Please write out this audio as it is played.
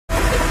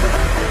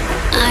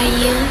Are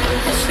you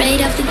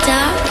afraid of the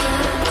dark?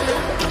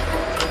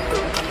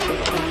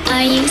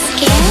 Are you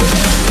scared?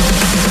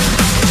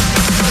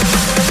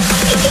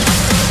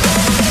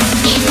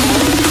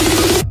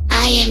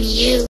 I am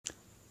you.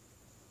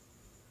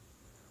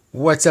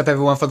 What's up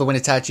everyone,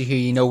 FTWitachi here,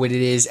 you know what it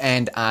is,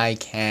 and I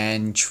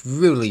can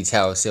truly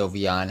tell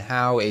Sylveon,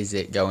 how is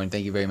it going?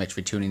 Thank you very much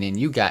for tuning in.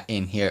 You got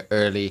in here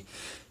early,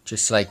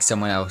 just like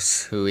someone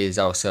else who is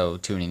also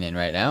tuning in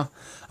right now.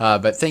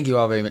 But thank you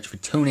all very much for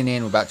tuning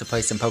in. We're about to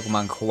play some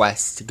Pokemon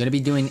Quest. Going to be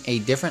doing a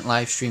different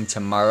live stream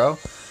tomorrow,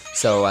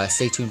 so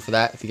stay tuned for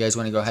that. If you guys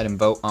want to go ahead and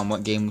vote on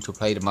what game to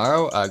play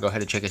tomorrow, go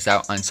ahead and check us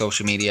out on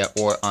social media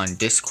or on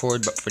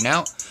Discord. But for now,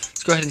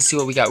 let's go ahead and see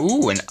what we got.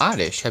 Ooh, an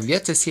Oddish. Have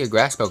yet to see a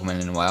grass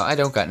Pokemon in a while. I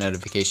don't got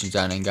notifications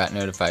on and got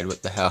notified.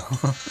 What the hell?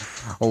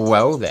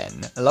 Well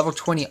then, a level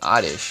 20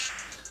 Oddish.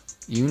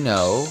 You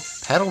know,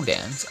 Petal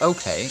Dance.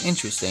 Okay,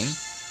 interesting.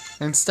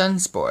 And Stun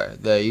Spore.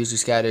 The user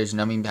scatters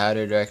numbing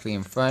powder directly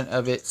in front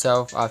of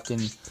itself, often...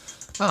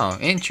 Oh,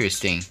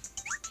 interesting.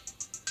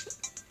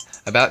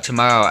 About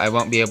tomorrow, I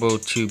won't be able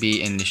to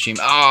be in the stream.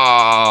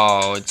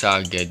 Oh, it's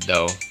all good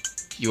though.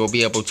 You will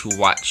be able to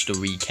watch the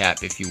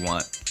recap if you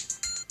want.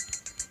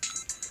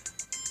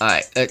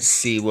 Alright, let's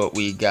see what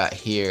we got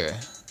here.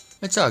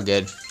 It's all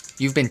good.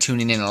 You've been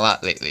tuning in a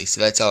lot lately,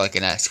 so that's all I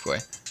can ask for.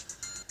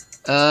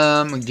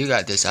 We do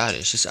got this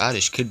Oddish. This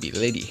Oddish could be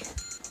Lady.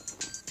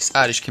 This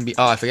Oddish can be...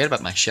 Oh, I forgot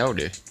about my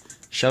Shoulder.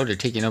 Shoulder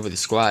taking over the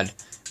squad.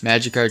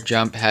 Magikarp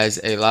Jump has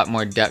a lot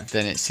more depth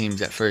than it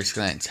seems at first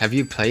glance. Have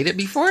you played it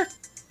before?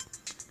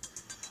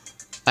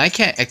 I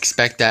can't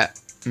expect that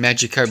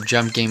Magikarp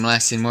Jump game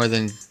lasting more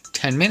than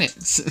 10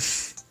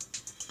 minutes.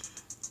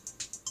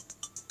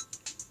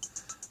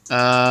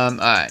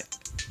 Alright.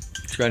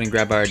 Let's go ahead and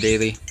grab our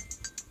daily.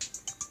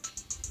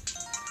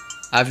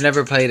 I've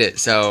never played it,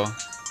 so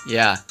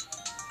yeah.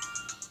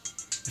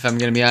 If I'm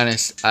gonna be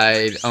honest,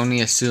 I'd only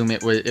assume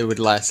it would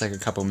last like a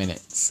couple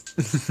minutes.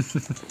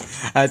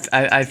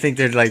 I think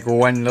there's like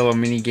one little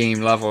mini game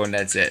level and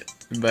that's it.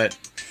 But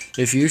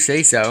if you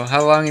say so,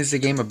 how long is the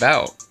game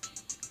about?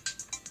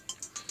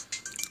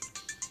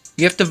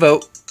 You have to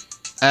vote.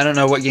 I don't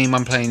know what game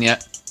I'm playing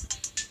yet.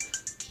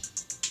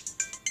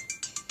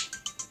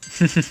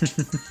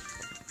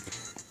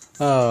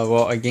 Oh,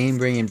 well, a game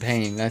bringing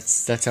pain.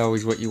 That's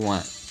always what you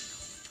want.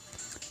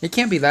 It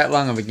can't be that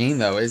long of a game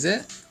though, is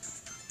it?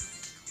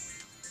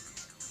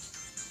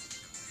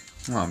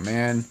 Oh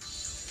man,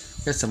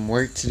 got some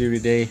work to do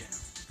today.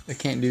 I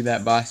can't do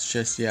that boss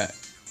just yet.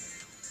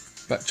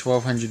 About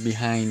 1200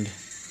 behind.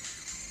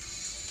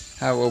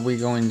 How are we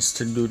going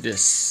to do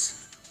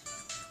this?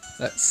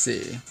 Let's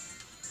see.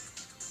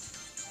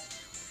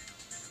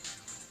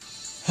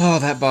 Oh,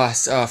 that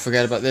boss. Oh, I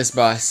forgot about this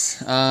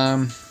boss.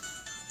 I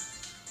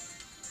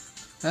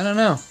don't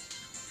know.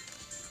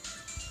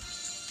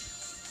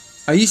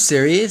 Are you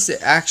serious?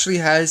 It actually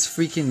has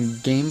freaking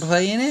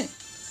gameplay in it?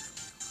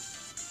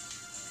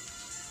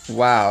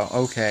 Wow,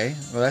 okay.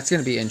 Well, that's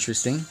gonna be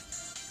interesting.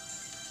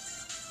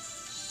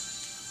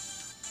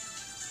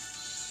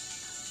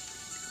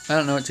 I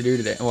don't know what to do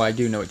today. Well, I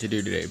do know what to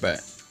do today,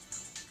 but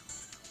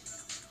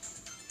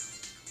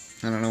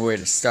I don't know where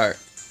to start.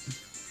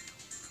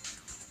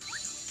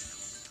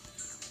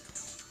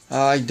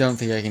 I don't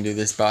think I can do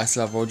this boss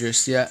level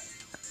just yet.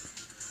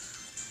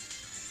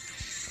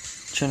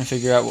 Trying to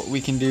figure out what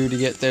we can do to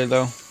get there,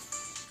 though.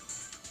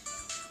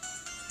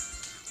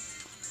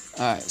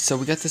 Alright, so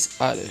we got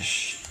this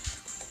Oddish.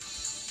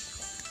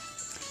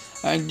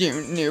 I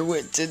don't know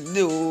what to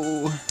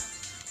do.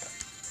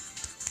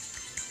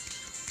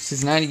 This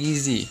is not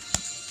easy.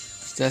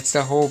 That's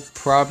the whole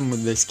problem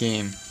with this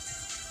game.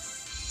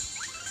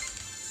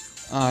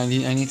 I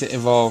need to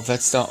evolve.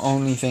 That's the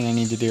only thing I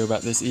need to do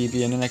about this EV,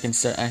 and then I can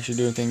start actually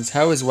doing things.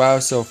 How is WoW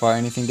so far?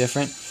 Anything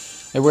different?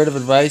 A word of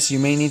advice, you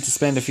may need to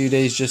spend a few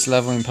days just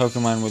leveling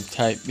Pokemon with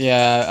type.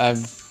 Yeah,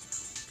 I'm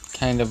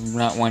kind of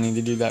not wanting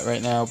to do that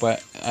right now,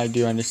 but I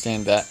do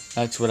understand that.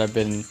 That's what I've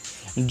been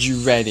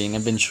dreading.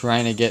 I've been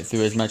trying to get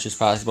through as much as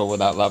possible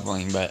without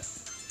leveling, but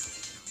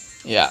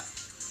yeah.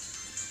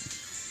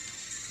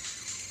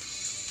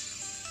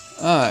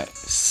 Alright,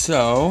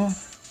 so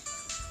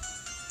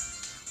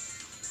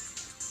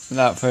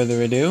without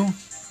further ado,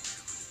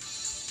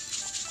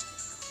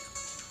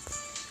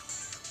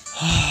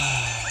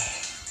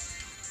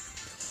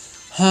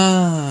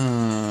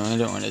 I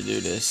don't want to do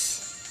this.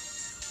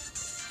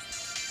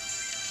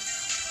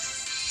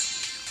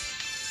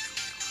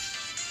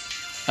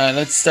 Alright,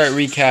 let's start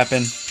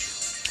recapping.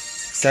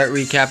 Start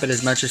recapping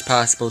as much as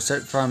possible.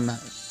 Start from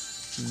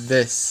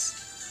this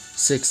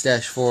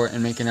 6-4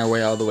 and making our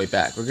way all the way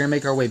back. We're going to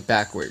make our way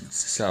backwards.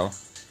 So,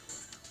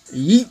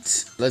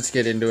 yeet! Let's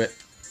get into it.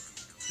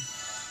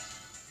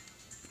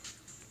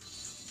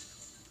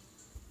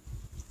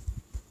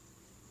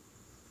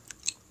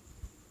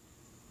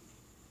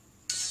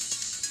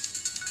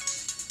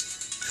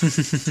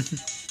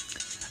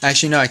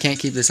 Actually, no, I can't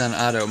keep this on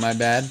auto. My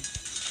bad.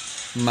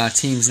 My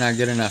team's not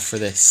good enough for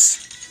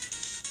this.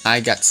 I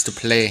got to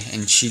play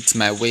and cheat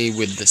my way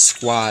with the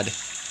squad.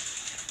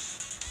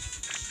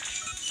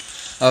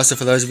 Also,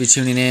 for those of you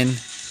tuning in,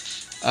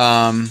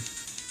 well,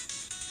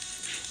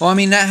 I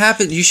mean, that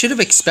happened. You should have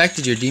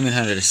expected your Demon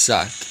Hunter to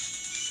suck.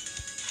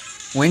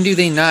 When do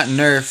they not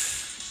nerf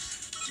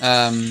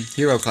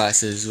hero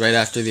classes right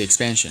after the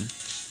expansion?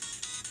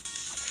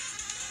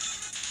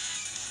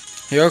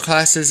 Hero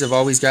classes have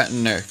always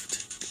gotten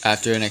nerfed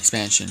after an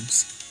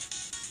expansions.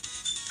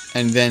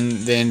 And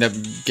then they end up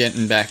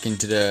getting back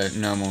into the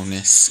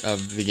normalness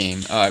of the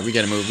game. Alright, we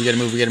gotta move, we gotta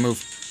move, we gotta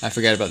move. I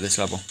forgot about this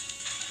level.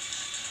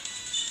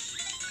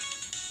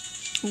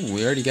 Ooh,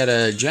 we already got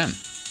a gem.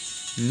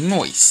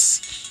 Nice.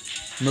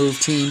 Move,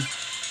 team.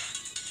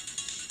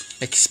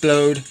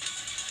 Explode.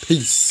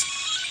 Peace.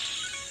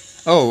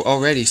 Oh,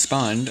 already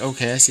spawned.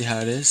 Okay, I see how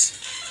it is.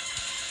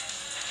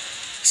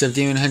 Except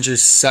Demon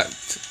Hunters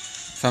sucked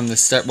from the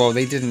start. Well,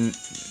 they didn't.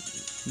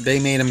 They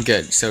made them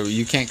good, so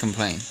you can't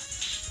complain.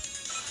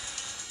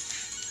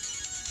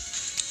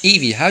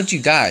 Evie, how'd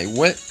you die?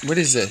 What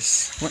is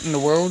this? What in the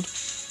world?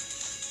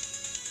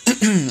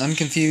 I'm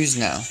confused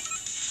now.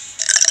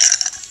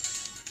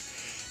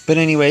 But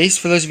anyways,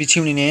 for those of you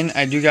tuning in,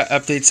 I do got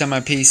updates on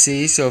my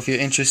PC, so if you're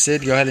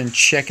interested, go ahead and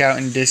check out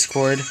in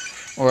Discord,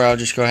 or I'll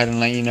just go ahead and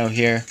let you know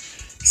here.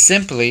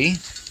 Simply,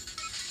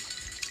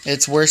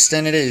 it's worse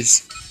than it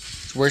is.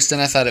 It's worse than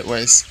I thought it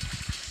was.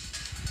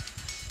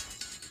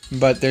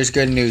 But there's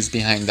good news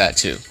behind that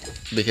too,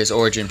 because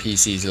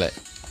OriginPC's lit.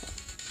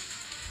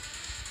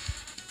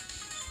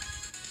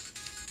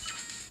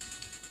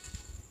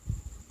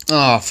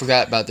 Oh,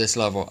 forgot about this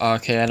level.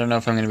 Okay, I don't know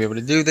if I'm going to be able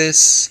to do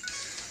this,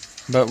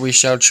 but we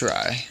shall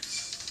try.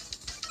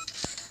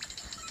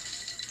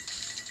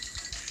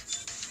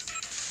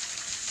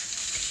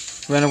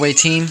 Runaway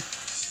team.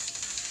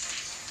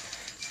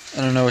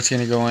 I don't know what's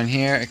going to go on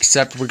here,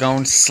 except we're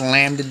going to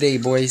slam today,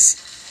 boys.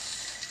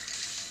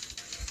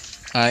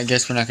 I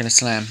guess we're not going to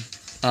slam.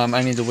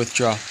 I need to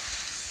withdraw.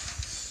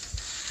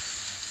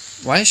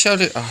 Why is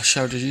Shelter? Oh,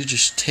 Shelter, you're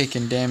just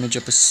taking damage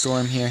up a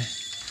storm here.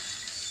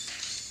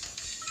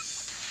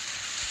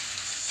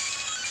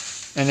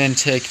 And then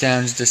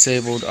takedown's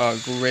disabled. Oh,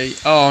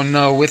 great. Oh,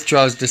 no.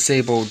 Withdraw's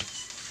disabled.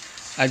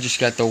 I just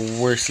got the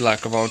worst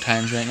luck of all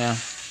times right now.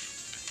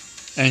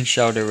 And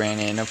Shelter ran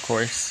in, of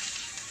course.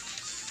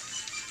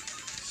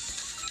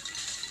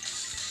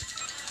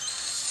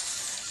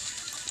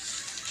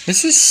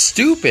 This is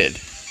stupid.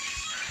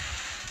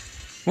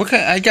 What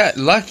kind? I got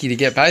lucky to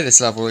get by this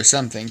level or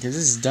something, because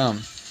this is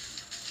dumb.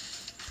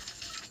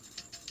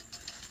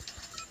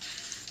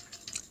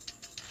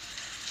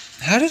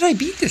 How did I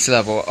beat this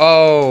level?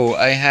 Oh,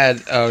 I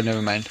had... Oh,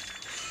 never mind.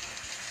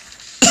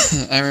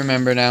 I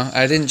remember now.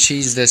 I didn't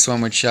cheese this one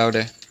with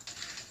Shelter.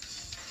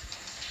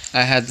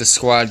 I had the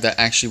squad that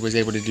actually was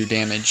able to do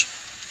damage.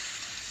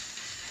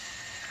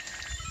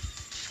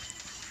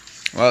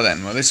 Well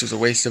then, well this was a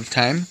waste of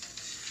time.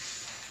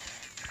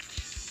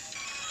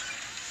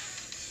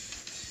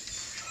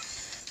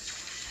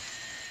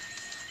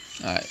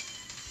 Alright.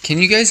 Can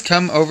you guys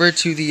come over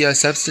to the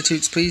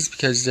substitutes, please?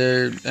 Because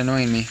they're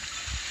annoying me.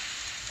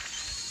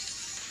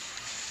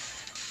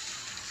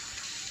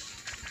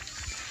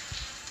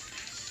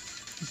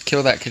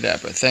 Kill that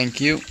Kadabra.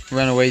 Thank you.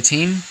 Runaway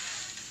team.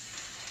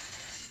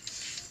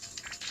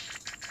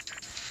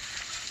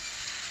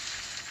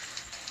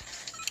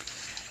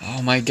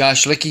 Oh my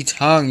gosh, Licky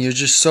Tongue, you're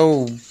just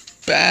so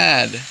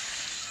bad.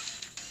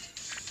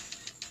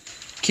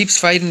 Keeps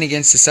fighting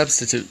against the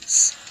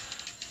substitutes.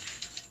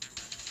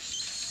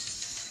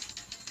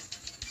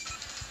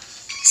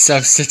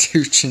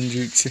 Substitution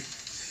jutsu.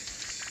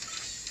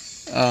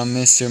 Oh,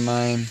 Mr.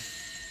 Mime.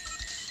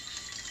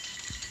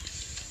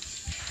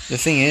 The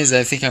thing is,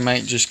 I think I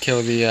might just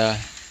kill the,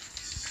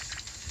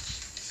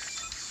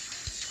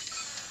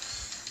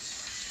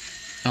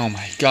 Oh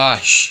my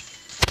gosh.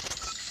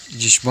 You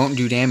just won't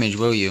do damage,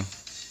 will you?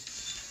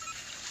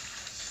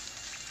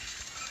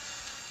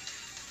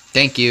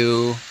 Thank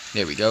you.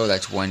 There we go,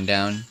 that's one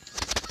down.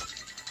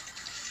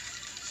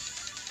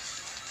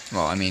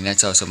 Well, I mean,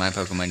 that's also my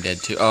Pokemon dead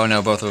too. Oh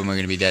no, both of them are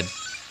going to be dead.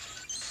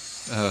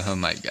 Oh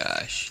my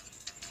gosh.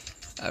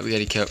 We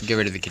gotta get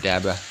rid of the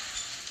Kadabra.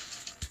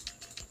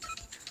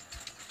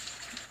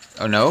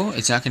 Oh no,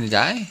 it's not going to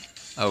die?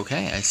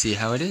 Okay, I see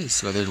how it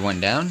is. Well, there's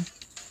one down.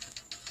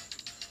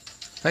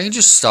 If I can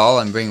just stall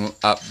and bring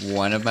up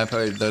one of my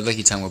Pokemon, the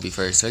Licky Tongue will be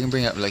first. So I can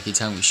bring up Licky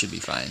Tongue, we should be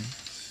fine.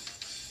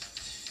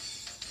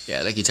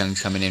 Yeah, Licky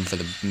Tongue's coming in for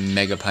the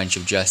Mega Punch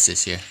of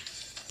Justice here.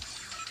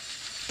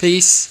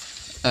 Peace.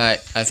 Alright,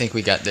 I think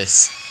we got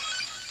this.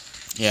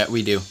 Yeah,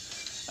 we do.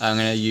 I'm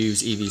going to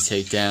use Eevee's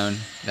takedown.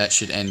 That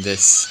should end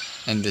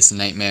this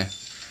nightmare.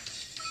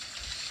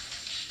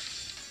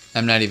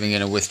 I'm not even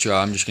going to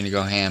withdraw. I'm just going to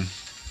go ham.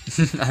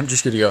 I'm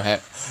just going to go ham.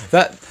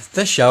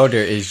 That Shelter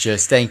is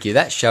just... Thank you.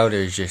 That Shelter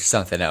is just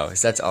something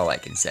else. That's all I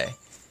can say.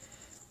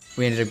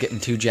 We ended up getting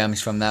 2 gems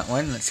from that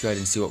one. Let's go ahead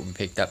and see what we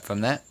picked up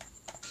from that.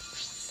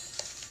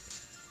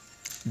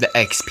 The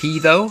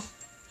XP, though,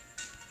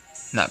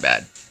 not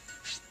bad.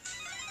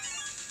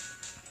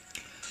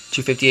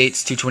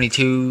 258s,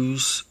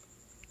 222s.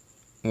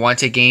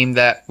 Want a game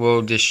that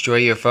will destroy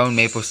your phone?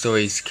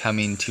 MapleStory's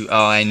coming to...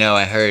 Oh, I know,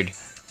 I heard.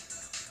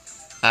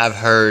 I've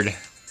heard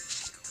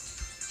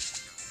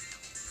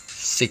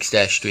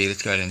 6-3.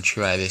 Let's go ahead and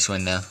try this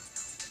one now.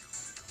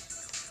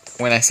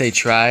 When I say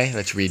try,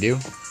 let's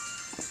redo.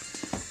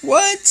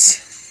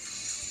 What?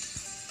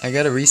 I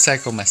gotta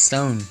recycle my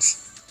stones.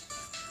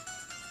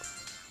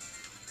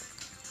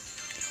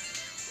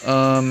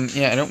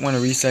 Yeah, I don't want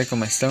to recycle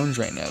my stones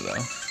right now,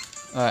 though.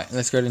 Alright,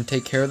 let's go ahead and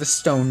take care of the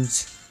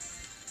stones.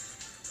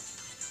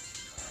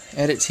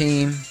 Edit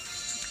team.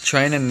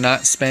 Trying to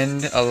not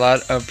spend a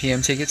lot of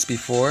PM tickets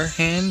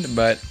beforehand,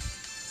 but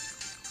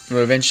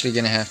we're eventually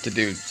going to have to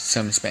do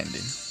some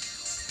spending.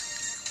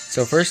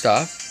 So first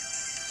off,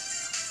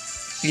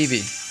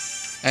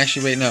 Eevee.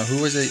 Actually, wait, no,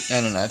 who was it?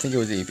 I don't know, I think it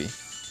was Eevee.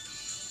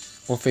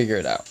 We'll figure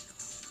it out.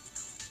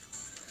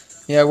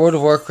 Yeah, World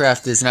of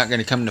Warcraft is not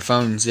going to come to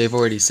phones. They've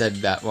already said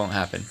that won't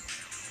happen.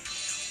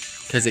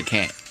 Because it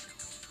can't.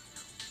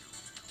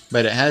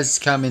 But it has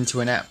come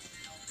into an app.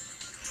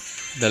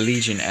 The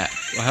Legion app.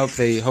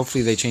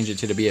 Hopefully they change it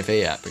to the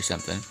BFA app or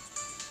something.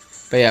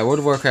 But yeah, World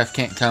of Warcraft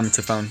can't come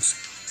to phones.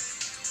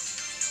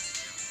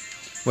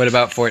 What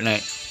about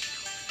Fortnite?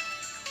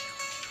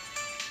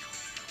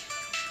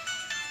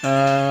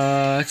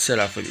 Let's start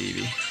off with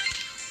Eevee.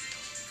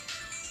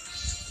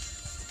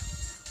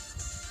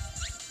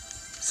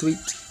 Sweet.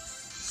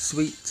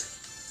 Sweet.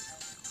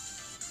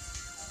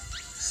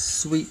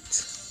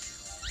 Sweet.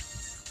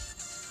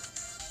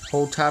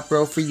 Hold top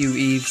row for you,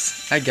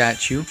 Eves. I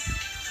got you.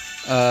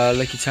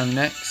 Lick your tongue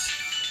next.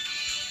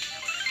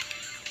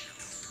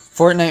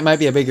 Fortnite might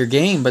be a bigger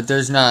game, but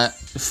there's not...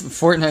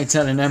 Fortnite's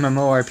not an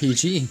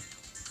MMORPG.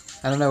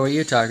 I don't know what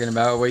you're talking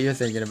about, or what you're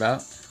thinking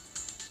about.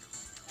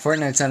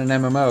 Fortnite's not an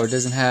MMO. It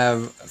doesn't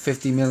have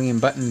 50 million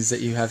buttons that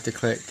you have to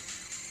click.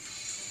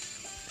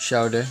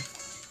 Shoulder.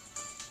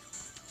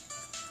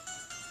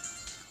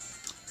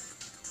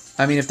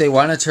 I mean, if they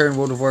want to turn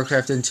World of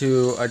Warcraft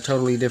into a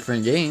totally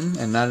different game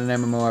and not an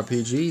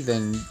MMORPG,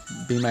 then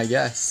be my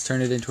guest.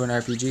 Turn it into an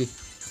RPG.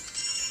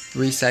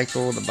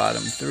 Recycle the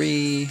bottom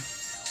 3.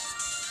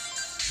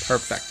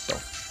 Perfecto.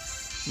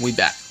 We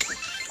back.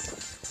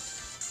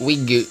 We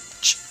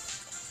gooch.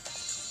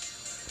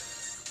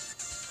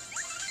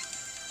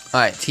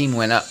 Alright, team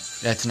went up.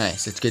 That's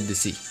nice. That's good to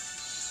see.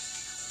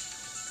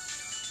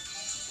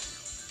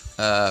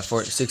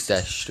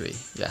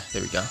 6-3. Yeah,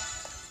 there we go.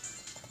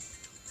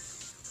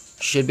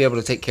 Should be able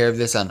to take care of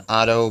this on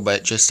auto,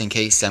 but just in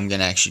case, I'm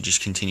going to actually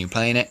just continue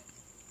playing it.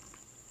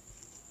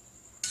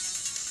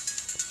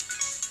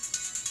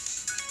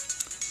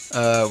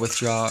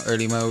 Withdraw,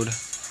 early mode.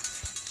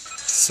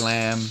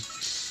 Slam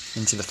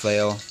into the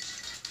flail.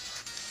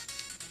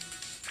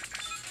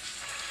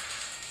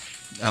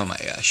 Oh my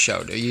gosh,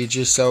 Shoulder, you're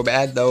just so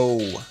bad though.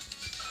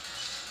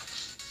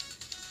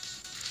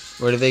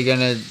 What are they going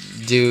to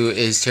do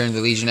is turn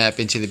the Legion app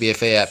into the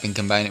BFA app and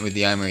combine it with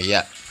the Armory.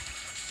 Yep.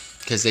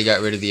 Because they got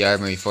rid of the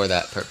Armory for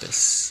that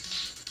purpose.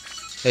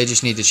 They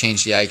just need to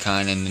change the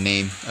icon and the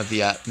name of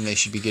the app, and they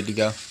should be good to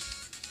go.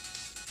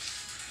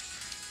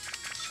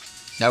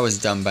 That was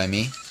dumb by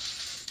me.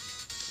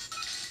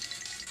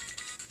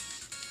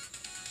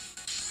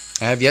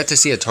 I have yet to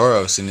see a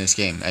Tauros in this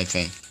game, I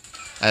think.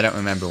 I don't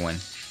remember one.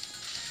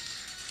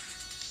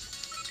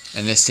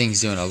 And this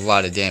thing's doing a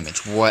lot of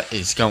damage. What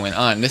is going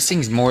on? This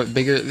thing's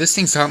bigger. This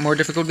thing's more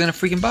difficult than a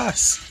freaking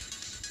boss.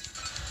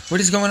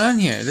 What is going on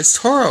here? This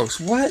Tauros.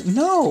 What?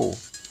 No.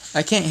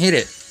 I can't hit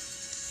it.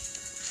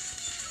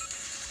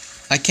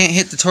 I can't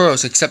hit the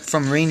Tauros except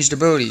from ranged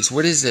abilities.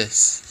 What is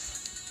this?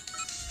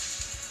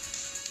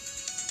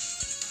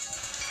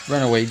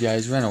 Run away,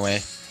 guys. Run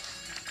away.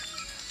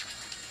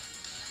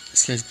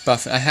 This guy's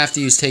buffing. I have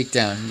to use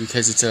takedown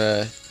because it's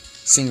a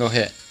single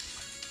hit.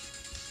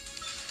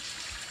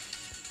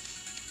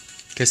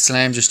 Because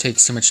slam just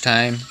takes too much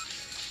time.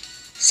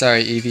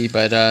 Sorry, Eevee,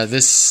 but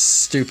this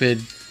stupid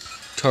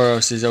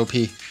Tauros is OP.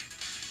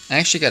 I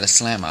actually got a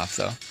slam off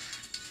though.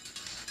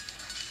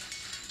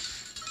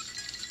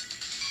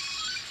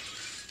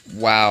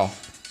 Wow.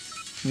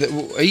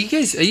 Are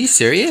you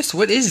serious?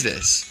 What is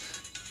this?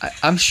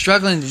 I'm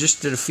struggling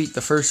just to defeat the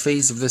first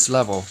phase of this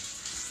level.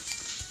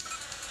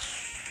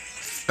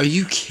 Are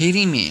you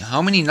kidding me?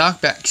 How many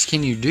knockbacks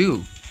can you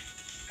do?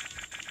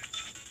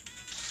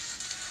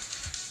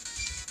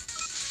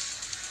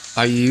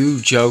 Are you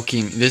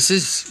joking?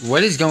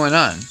 What is going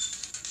on?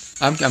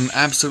 I'm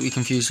absolutely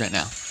confused right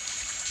now.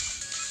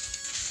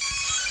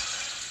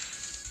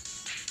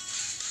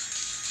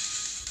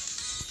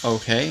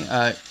 Okay,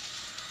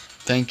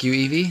 thank you,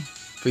 Eevee,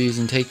 for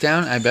using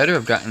takedown. I better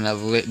have gotten a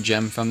lit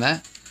gem from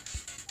that.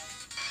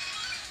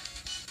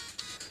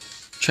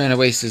 Trying to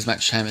waste as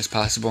much time as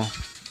possible.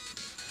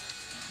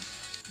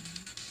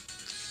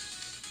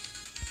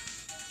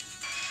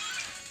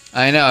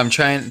 I know, I'm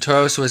trying.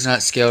 Tauros was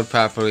not scaled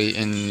properly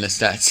in the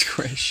stat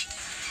squish.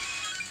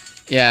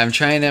 Yeah, I'm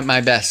trying at my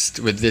best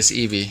with this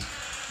Eevee.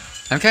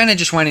 I'm kind of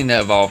just wanting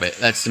to evolve it.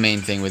 That's the main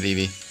thing with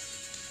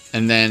Eevee.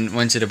 And then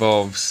once it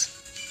evolves,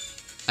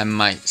 I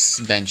might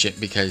bench it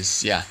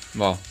because, yeah,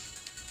 well,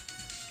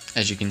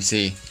 as you can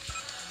see,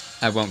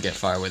 I won't get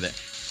far with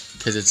it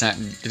because it's not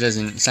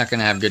going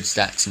to have good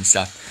stats and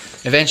stuff.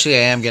 Eventually,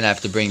 I am gonna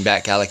have to bring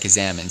back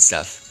Alakazam and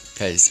stuff,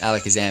 because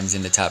Alakazam's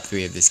in the top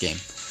 3 of this game.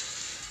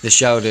 The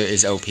Shellder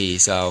is OP,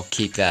 so I'll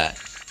keep that.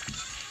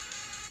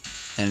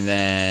 And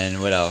then,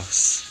 what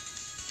else?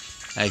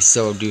 I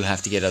still do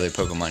have to get other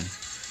Pokemon.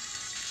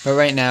 But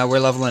right now, we're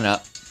leveling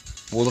up.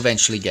 We'll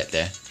eventually get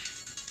there.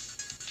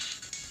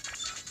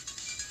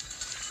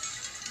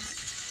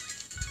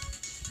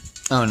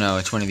 Oh no,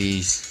 it's one of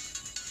these.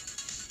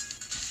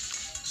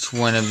 It's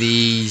one of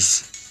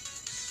these.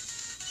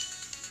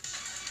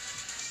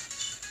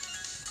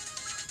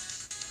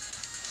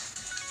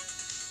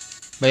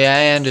 But yeah,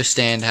 I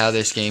understand how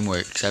this game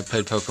works. I've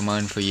played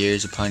Pokemon for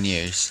years upon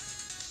years.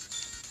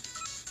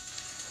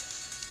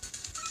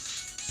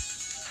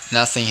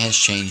 Nothing has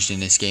changed in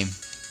this game.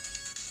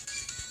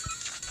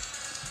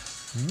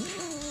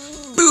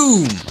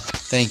 Boom!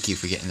 Thank you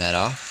for getting that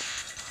off.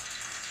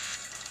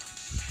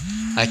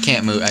 I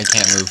can't move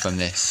from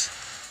this.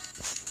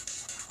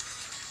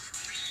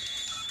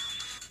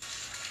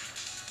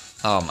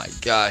 Oh my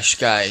gosh,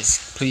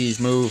 guys, please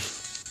move.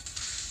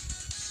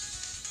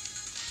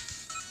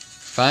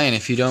 Fine,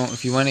 if you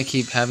want to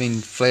keep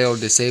having flail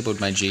disabled,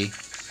 my G.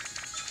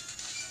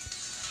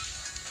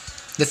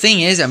 The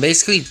thing is, I'm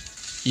basically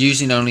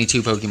using only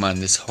 2 Pokemon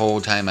this whole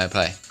time I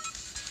play.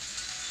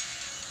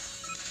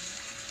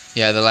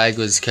 Yeah, the lag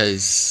was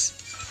because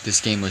this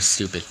game was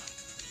stupid.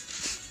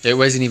 It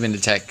wasn't even the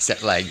text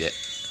that lagged it.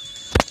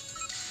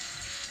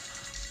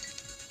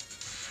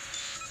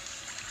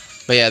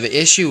 But yeah, the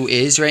issue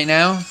is right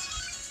now,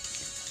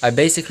 I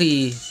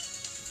basically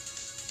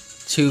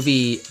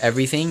 2v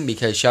everything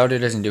because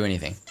Shellder doesn't do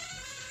anything.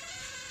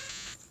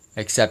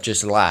 Except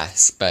just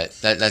last, but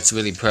that's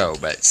really pro,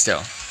 but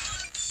still.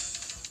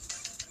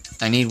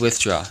 I need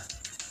withdraw.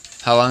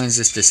 How long is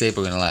this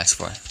disable gonna last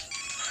for?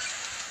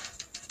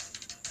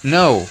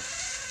 No!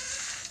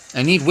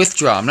 I need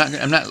withdraw. I'm not,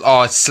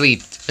 oh, it's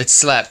slept. It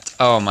slept.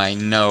 Oh my,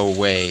 no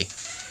way.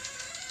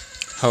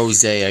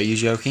 Jose, are you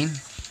joking?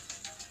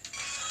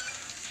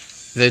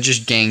 They're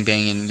just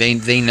gangbanging.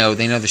 They know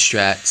the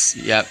strats.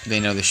 Yep, they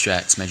know the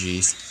strats, my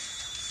G's.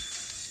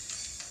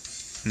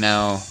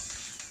 Now,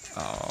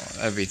 oh,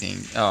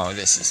 everything. Oh,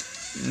 this is,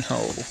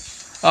 no.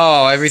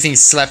 Oh, everything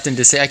slept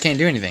into say I can't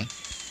do anything.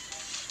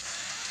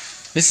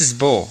 This is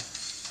bull.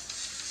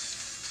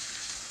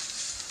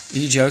 Are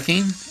you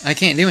joking? I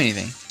can't do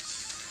anything.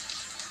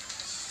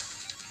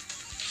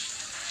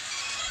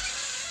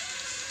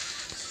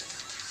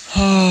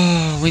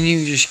 Oh, when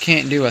you just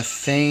can't do a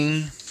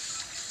thing.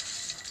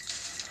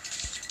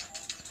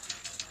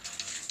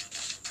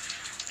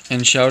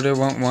 And Shellder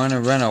won't want to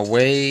run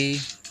away.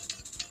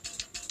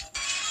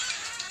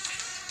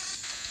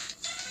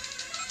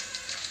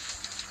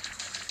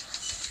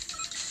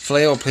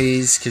 Flail,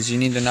 please, because you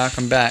need to knock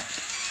him back.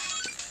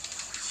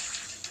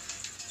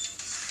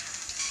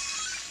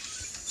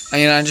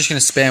 You know, I'm just going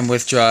to spam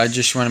withdraw. I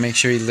just want to make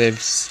sure he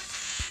lives.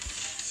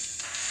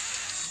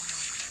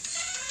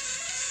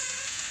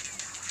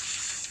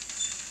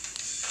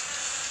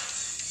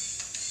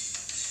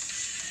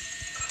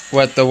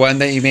 What, the one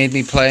that you made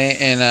me play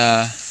in,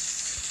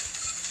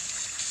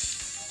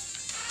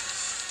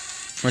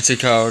 what's it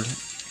called?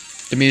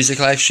 The music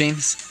live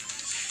streams?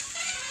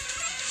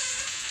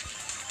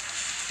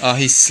 Oh,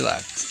 he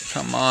slept.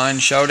 Come on,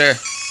 Shellder.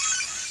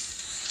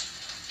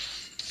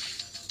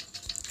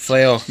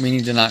 Flail, we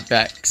need the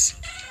knockbacks.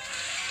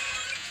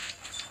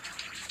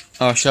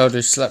 Oh,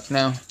 Shellder slept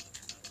now.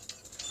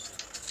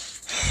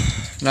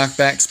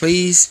 Knockbacks,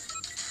 please.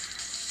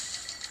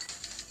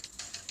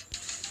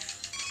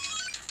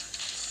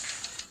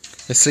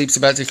 The sleep's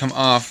about to come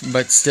off,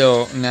 but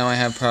still, now I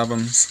have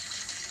problems.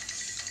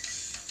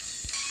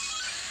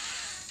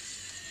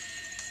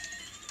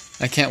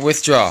 I can't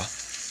withdraw.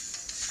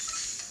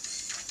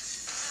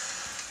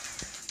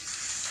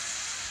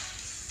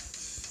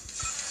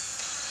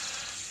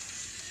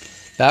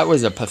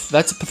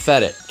 That's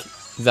pathetic.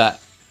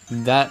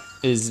 That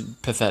is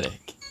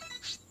pathetic.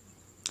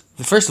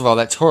 First of all,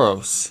 that's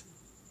Tauros.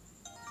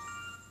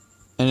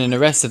 And then the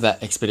rest of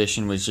that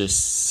expedition was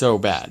just so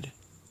bad.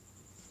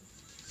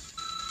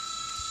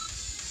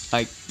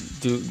 Like,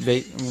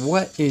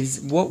 what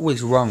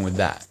was wrong with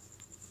that?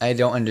 I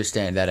don't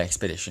understand that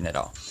expedition at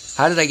all.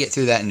 How did I get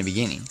through that in the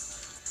beginning?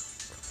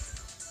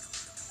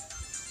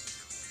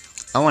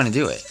 I want to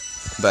do it,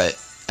 but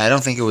I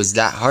don't think it was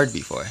that hard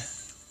before.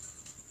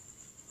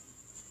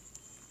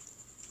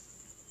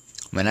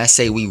 When I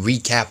say we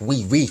recap,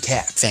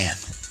 fam.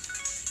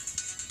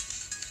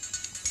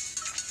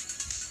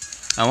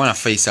 I want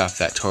to face off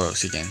that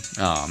Tauros again.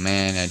 Oh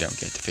man, I don't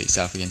get to face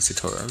off against the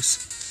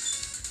Tauros.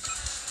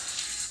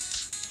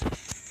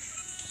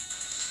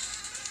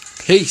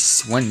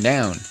 Peace, one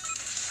down.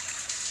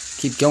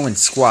 Keep going,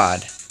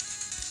 squad.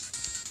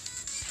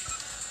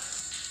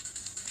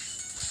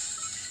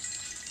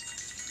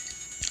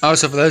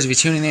 Also, for those of you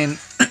tuning in,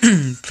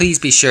 please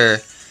be sure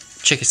to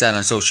check us out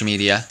on social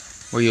media,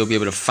 where you'll be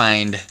able to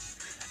find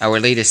our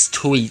latest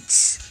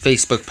tweets,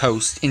 Facebook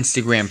posts,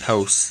 Instagram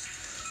posts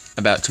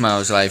about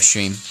tomorrow's live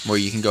stream, where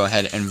you can go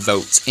ahead and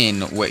vote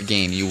in what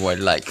game you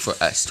would like for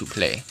us to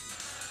play.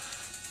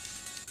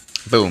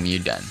 Boom, you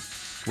done.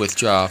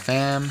 Withdraw,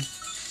 fam.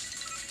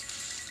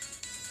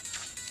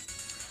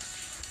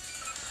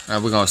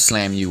 Alright, we're gonna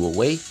slam you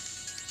away.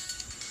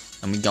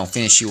 And we're gonna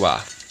finish you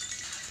off.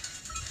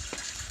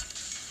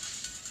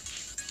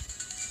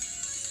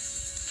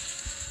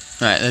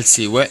 Alright, let's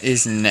see. What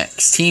is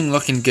next? Team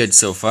looking good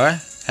so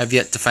far. Have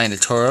yet to find a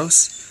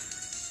Tauros.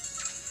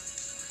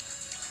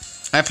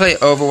 I play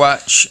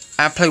Overwatch.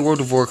 I play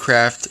World of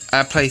Warcraft.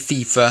 I play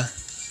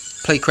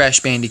FIFA. Play Crash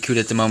Bandicoot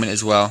at the moment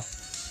as well.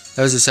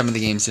 Those are some of the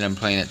games that I'm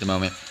playing at the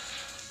moment.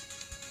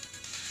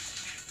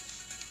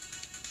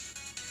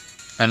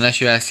 Unless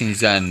you're asking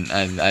Zun,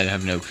 I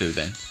have no clue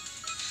then.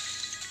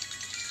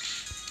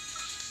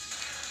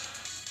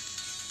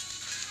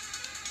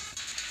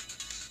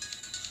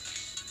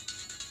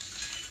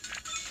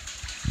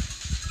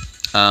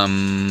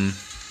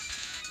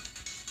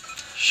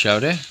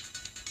 Shoulder.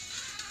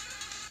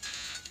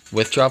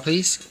 Withdraw,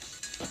 please.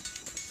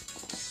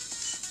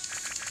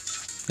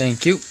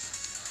 Thank you.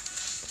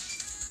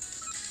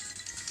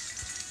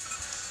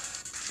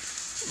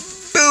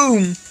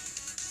 Boom!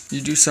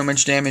 You do so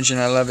much damage and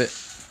I love it.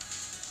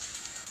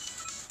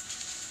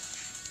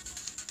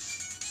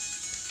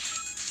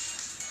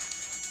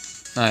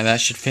 Alright,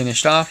 that should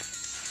finish off.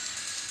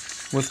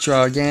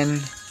 Withdraw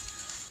again.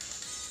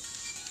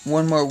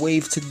 One more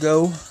wave to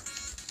go.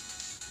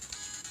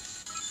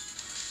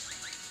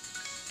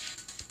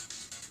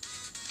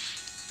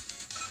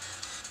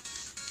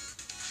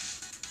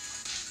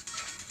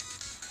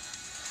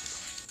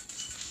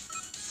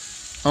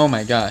 Oh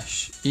my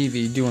gosh,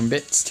 Eevee doing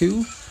bits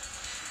too?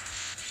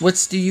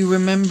 What's do you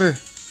remember?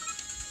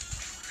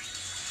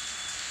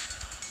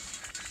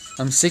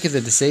 I'm sick of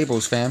the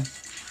disables, fam.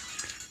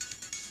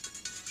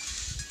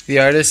 The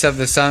artist of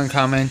the song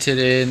commented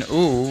in,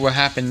 ooh, what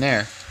happened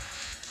there?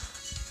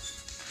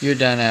 You're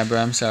done, Abra,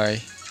 I'm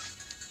sorry.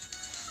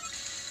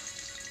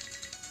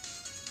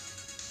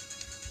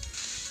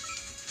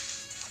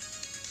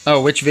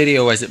 Oh, which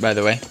video was it, by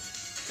the way?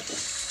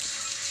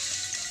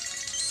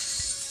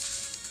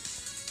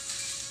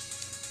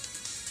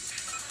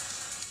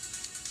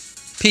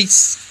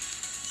 Peace.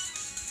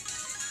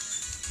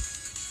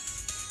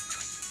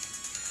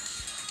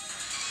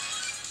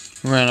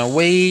 Run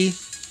away.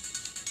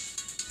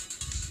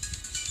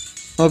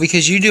 Well,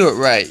 because you do it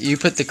right. You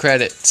put the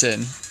credits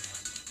in.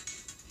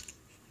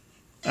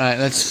 Alright,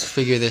 let's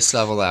figure this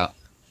level out.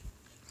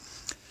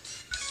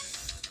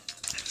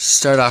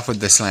 Start off with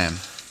the slam.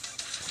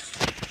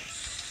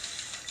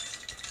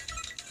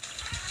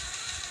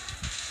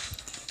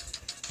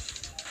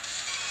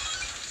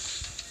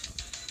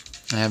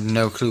 I have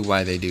no clue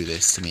why they do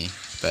this to me,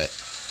 but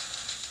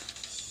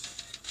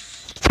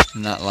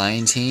I'm not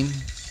lying, team.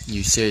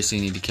 You seriously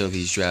need to kill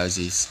these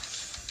drowsies.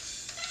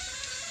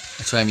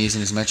 That's why I'm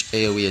using as much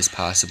AoE as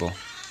possible.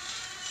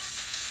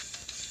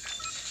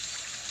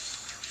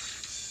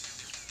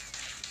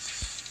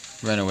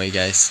 Run away,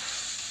 guys.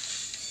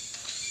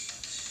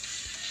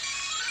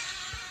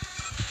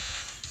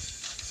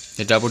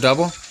 The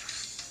double.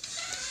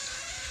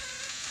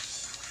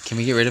 Can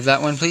we get rid of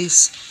that one,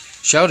 please?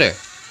 Shoulder.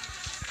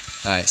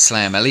 Alright,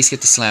 slam. At least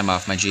get the slam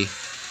off, my G.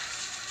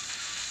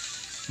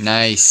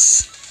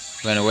 Nice.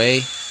 Run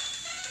away.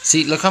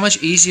 See, look how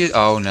much easier...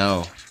 Oh,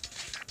 no.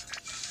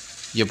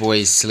 Your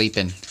boy's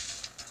sleeping.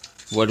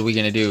 What are we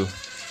gonna do?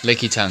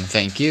 Licky tongue,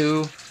 thank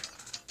you.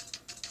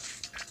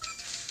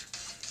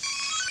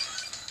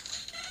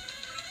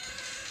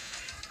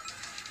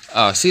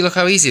 Oh, see, look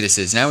how easy this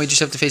is. Now we just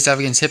have to face off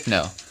against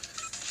Hypno.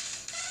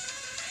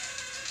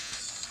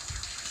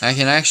 I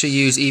can actually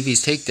use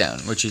Eevee's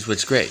takedown, which is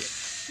what's great.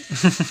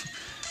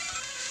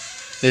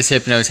 This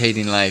Hypno's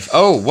hating life.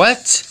 Oh,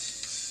 what?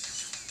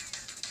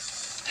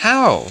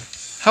 How?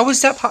 How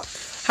is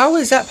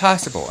that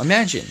possible?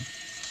 Imagine.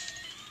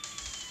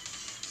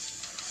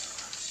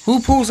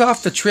 Who pulls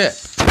off the trip?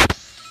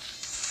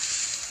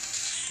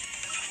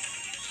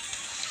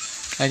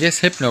 I guess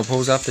Hypno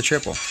pulls off the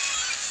triple.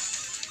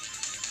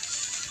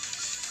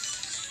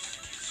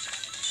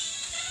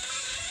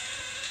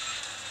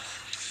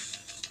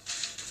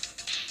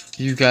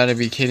 You gotta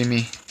be kidding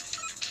me.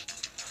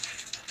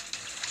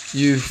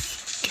 You've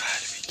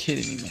gotta be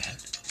kidding me, man.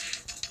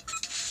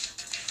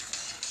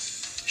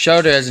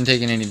 Shoulder hasn't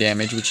taken any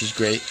damage, which is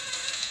great.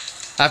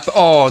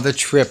 Oh, the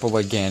triple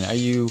again. Are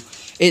you...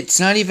 It's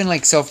not even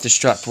like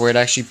self-destruct where it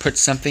actually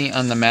puts something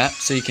on the map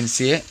so you can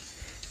see it.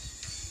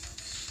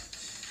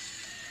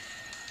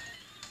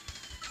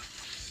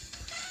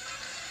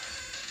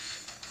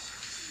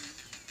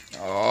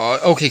 Oh,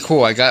 okay,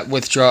 cool. I got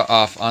withdraw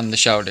off on the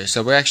shoulder,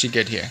 so we're actually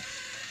good here.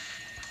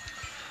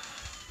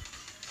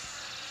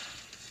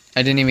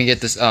 I didn't even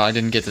get this. Oh, I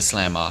didn't get the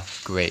slam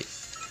off. Great.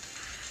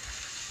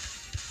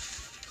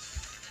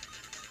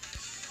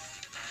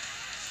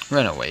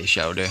 Run away,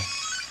 shoulder.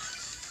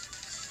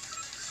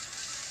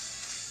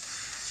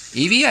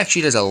 Eevee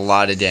actually does a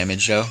lot of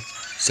damage, though,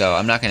 so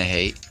I'm not gonna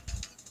hate.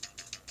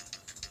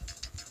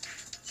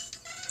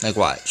 Like,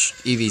 watch.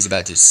 Eevee's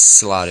about to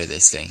slaughter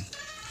this thing.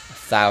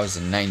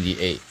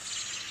 1,098.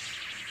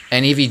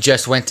 And Eevee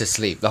just went to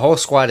sleep. The whole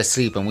squad is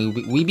asleep, and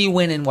we be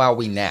winning while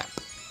we nap.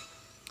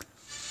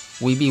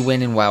 We be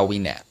winning while we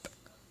nap.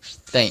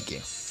 Thank you.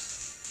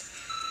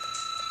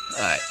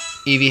 Alright.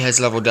 Eevee has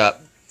leveled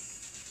up.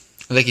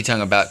 Licky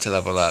Tongue about to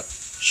level up.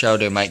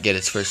 Shelter might get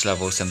its first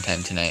level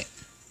sometime tonight.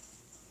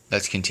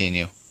 Let's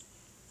continue.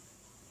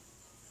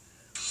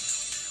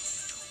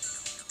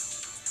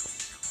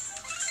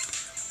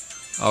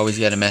 Always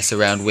gotta mess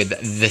around with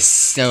the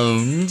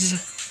stones.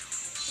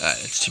 Alright,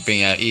 let's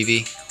bring out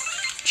Eevee.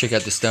 Check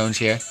out the stones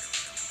here.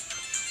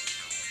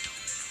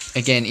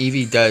 Again,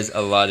 Eevee does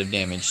a lot of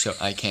damage, so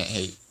I can't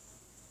hate.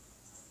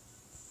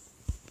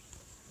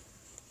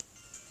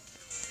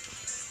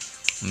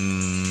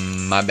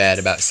 My bad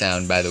about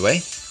sound, by the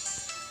way.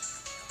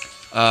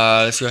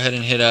 Let's go ahead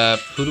and hit up...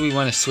 Who do we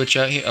want to switch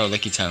out here? Oh,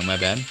 Licky Tongue, my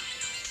bad.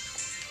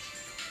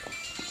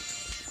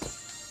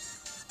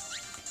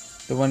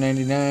 The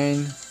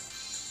 199.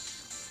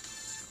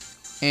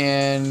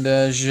 And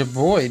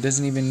Jaboy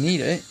doesn't even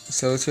need it.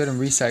 So let's go ahead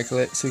and recycle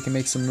it so we can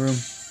make some room.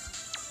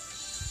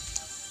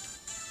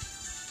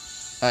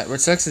 Alright,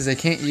 what sucks is I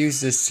can't use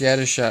this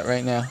scatter shot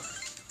right now.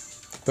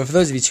 But for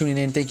those of you tuning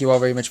in, thank you all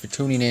very much for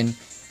tuning in.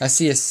 I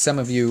see some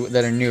of you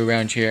that are new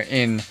around here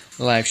in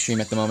live stream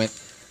at the moment.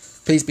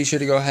 Please be sure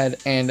to go ahead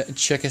and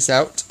check us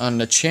out on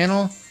the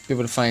channel. Be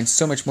able to find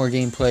so much more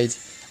gameplay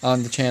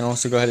on the channel,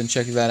 so go ahead and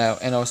check that out.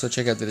 And also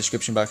check out the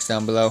description box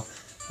down below.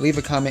 Leave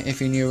a comment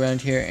if you're new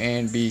around here,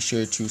 and be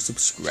sure to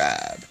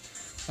subscribe.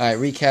 Alright,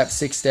 recap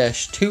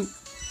 6-2.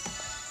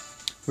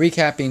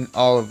 Recapping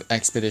all of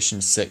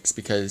Expedition 6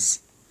 because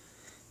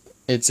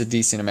it's a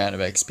decent amount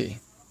of XP.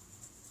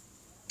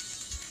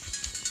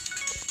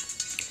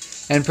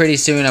 And pretty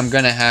soon I'm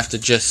gonna have to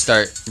just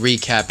start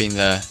recapping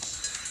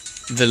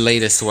the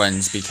latest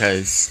ones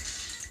because,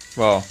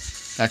 well,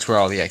 that's where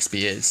all the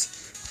XP is.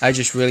 I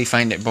just really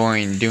find it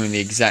boring doing the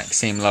exact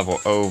same level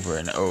over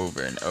and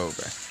over and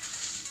over.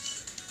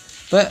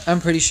 But I'm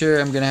pretty sure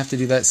I'm gonna have to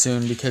do that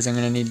soon because I'm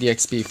gonna need the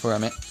XP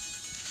from it.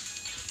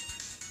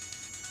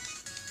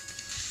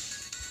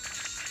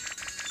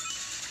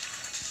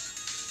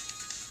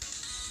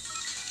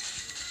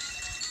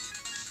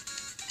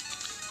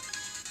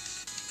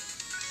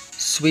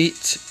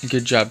 Sweet.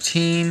 Good job,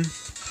 team.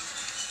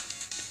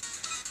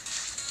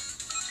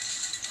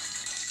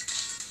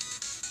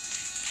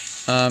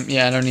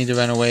 Yeah, I don't need to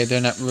run away.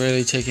 They're not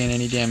really taking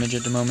any damage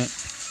at the moment.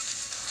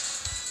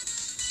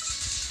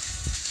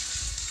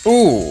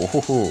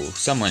 Ooh,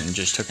 someone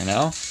just took an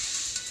L.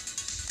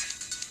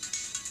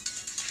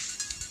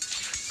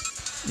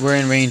 We're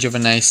in range of a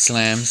nice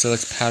slam, so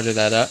let's powder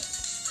that up.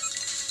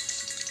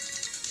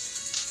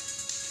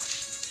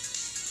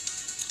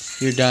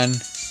 You're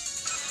done.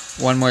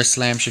 One more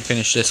slam should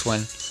finish this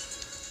one.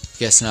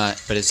 Guess not,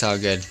 but it's all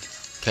good,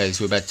 because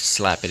we're about to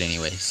slap it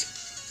anyways.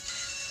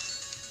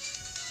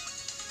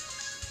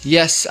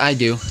 Yes, I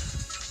do.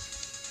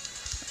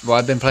 Well,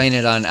 I've been playing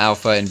it on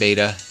alpha and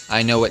beta.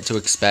 I know what to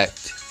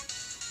expect.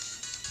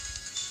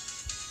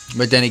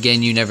 But then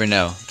again, you never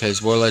know,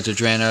 because Warlords of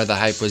Draenor, the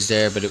hype was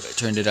there, but it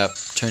turned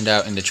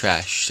out into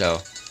trash.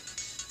 So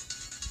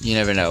you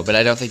never know. But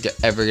I don't think they're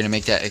ever gonna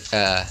make that.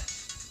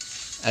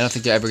 I don't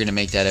think they're ever gonna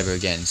make that ever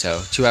again.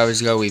 So 2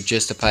 hours ago, we've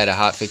just applied a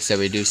hotfix that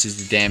reduces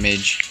the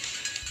damage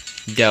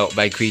dealt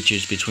by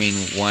creatures between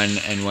 1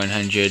 and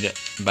 100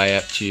 by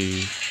up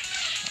to.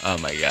 Oh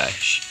my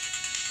gosh.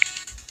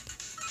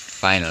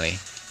 Finally.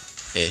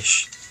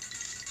 Ish.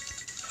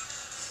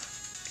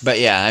 But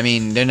yeah, I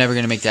mean, they're never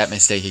going to make that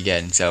mistake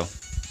again, so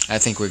I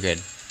think we're good.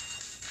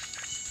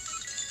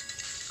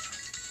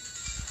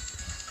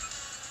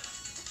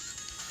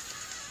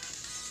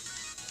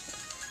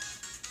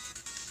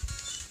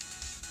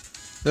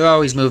 They're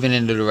always moving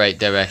into the right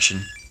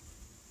direction.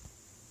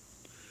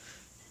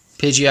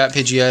 Pidgeot,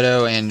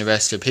 Pidgeotto, and the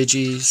rest are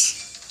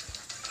Pidgeys.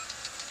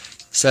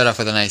 Start off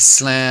with a nice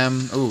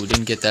slam. Ooh,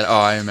 didn't get that. Oh,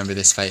 I remember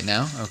this fight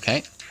now.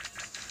 Okay.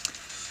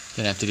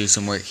 Gonna have to do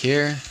some work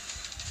here.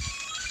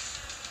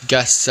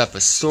 Gusts up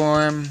a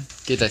storm.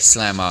 Get that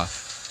slam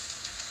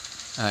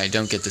off. Alright,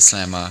 don't get the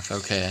slam off.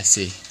 Okay, I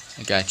see.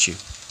 I got you.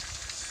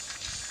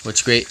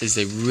 What's great is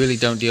they really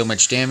don't deal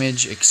much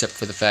damage, except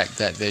for the fact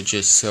that they're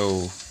just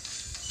so...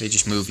 They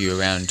just move you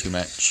around too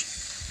much.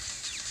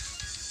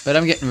 But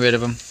I'm getting rid of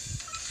them.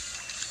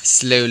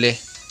 Slowly.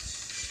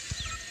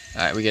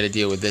 Alright, we gotta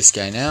deal with this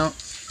guy now.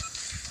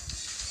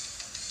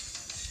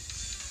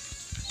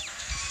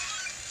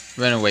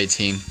 Run away,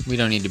 team. We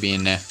don't need to be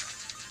in there.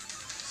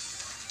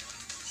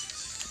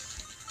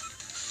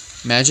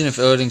 Imagine if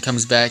Odin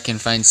comes back and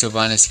finds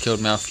Sylvanas killed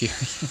Malfurion.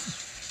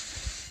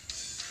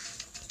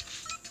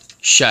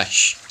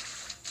 Shush.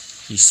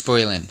 He's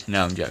spoiling.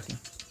 No, I'm joking.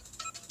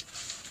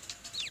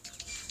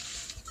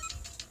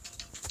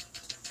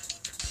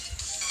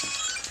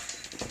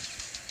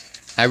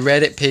 I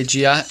read it,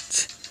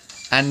 Pidgeot.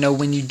 I know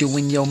when you're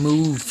doing your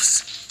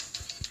moves.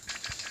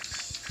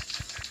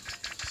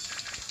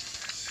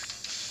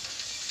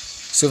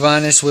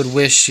 Sylvanas would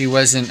wish she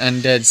wasn't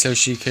undead so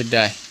she could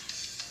die.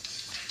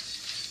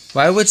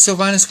 Why would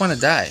Sylvanas want to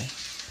die?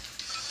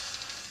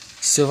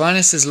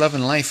 Sylvanas is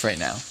loving life right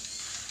now.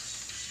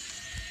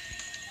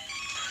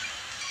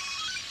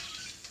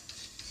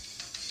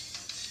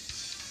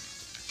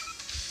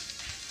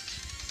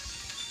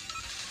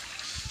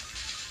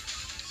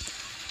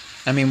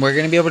 I mean, we're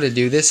going to be able to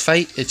do this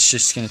fight. It's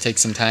just going to take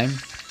some time.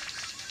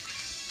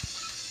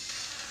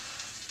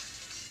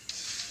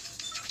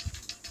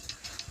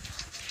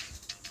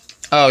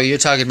 Oh, you're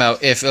talking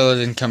about if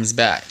Illidan comes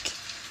back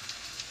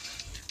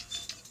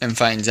and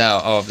finds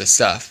out all of this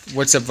stuff.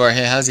 What's up,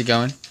 Varhe? How's it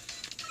going?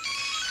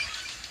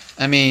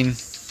 I mean,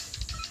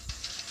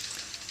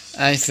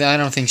 I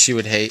don't think she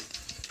would hate.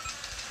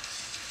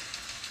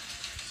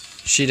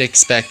 She'd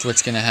expect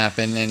what's going to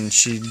happen, and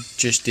she'd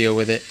just deal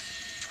with it.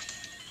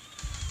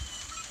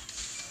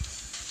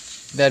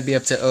 That'd be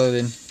up to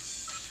Illidan.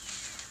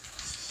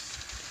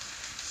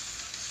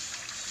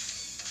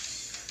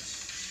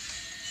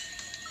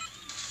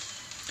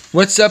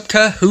 What's up,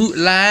 Kahoot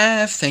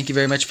Live? Thank you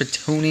very much for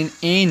tuning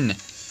in.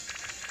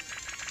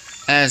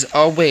 As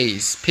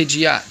always,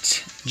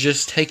 Pidgeot,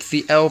 just take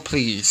the L,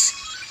 please.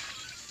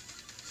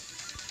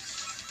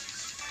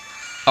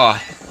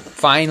 Oh,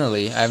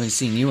 finally. I haven't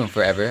seen you in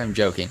forever. I'm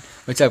joking.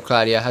 What's up,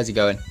 Claudia? How's it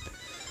going?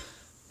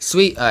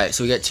 Sweet. Alright,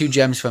 so we got 2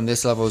 gems from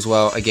this level as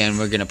well. Again,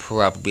 we're going to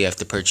probably have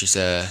to purchase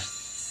a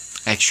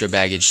extra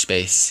baggage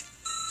space.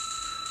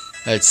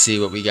 Let's see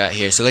what we got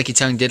here. So Licky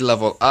Tongue did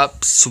level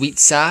up. Sweet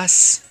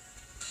Sauce.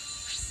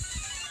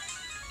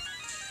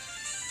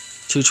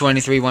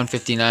 223,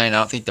 159. I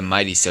don't think the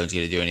Mighty Stone's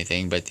going to do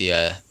anything, but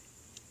the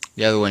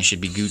other one should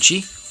be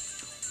Gucci.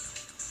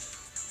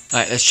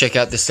 Alright, let's check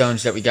out the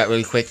stones that we got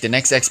really quick. The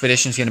next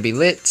expedition is going to be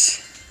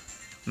lit.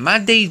 My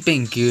day's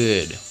been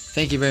good.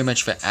 Thank you very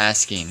much for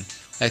asking.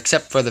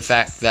 Except for the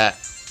fact that...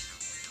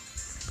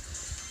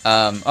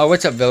 oh,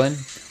 what's up, Villain?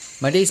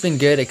 My day's been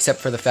good except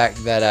for the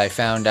fact that I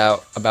found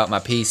out about my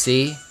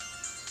PC.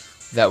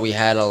 That we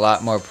had a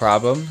lot more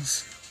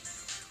problems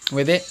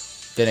with it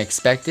than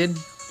expected.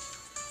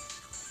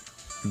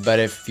 But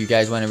if you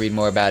guys want to read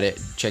more about it,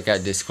 check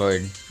out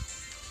Discord.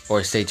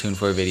 Or stay tuned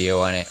for a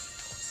video on it.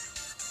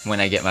 When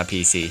I get my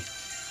PC.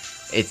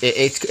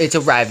 It's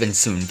arriving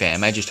soon,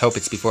 fam. I just hope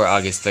it's before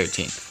August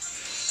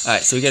 13th.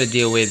 Alright, so we gotta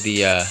deal with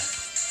the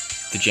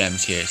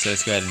gems here. So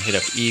let's go ahead and hit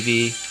up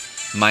Eevee.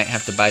 Might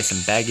have to buy some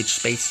baggage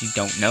space. You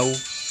don't know.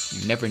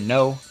 You never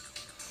know.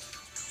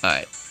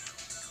 Alright.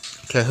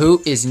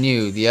 Kahoot is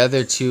new. The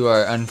other 2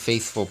 are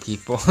unfaithful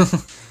people.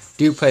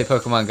 Do play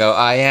Pokemon Go.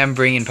 I am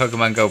bringing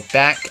Pokemon Go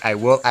back. I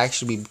will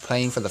actually be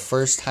playing for the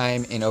first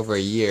time in over a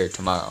year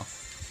tomorrow.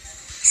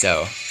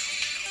 So...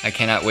 I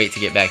cannot wait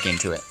to get back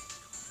into it.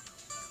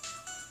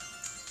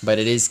 But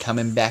it is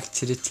coming back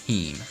to the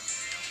team.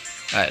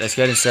 Alright, let's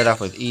go ahead and start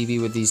off with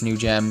Eevee with these new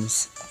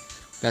gems.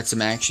 Got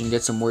some action,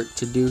 got some work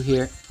to do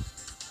here.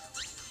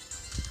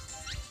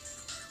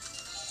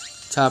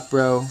 Top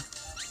row.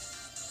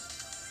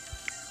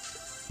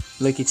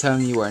 Licky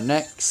Tongue, you are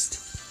next.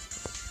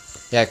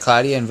 Yeah,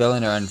 Claudia and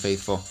Villain are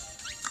unfaithful.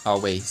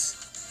 Always.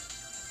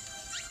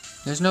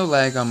 There's no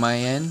lag on my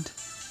end.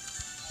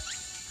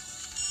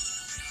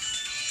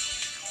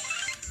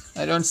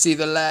 I don't see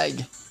the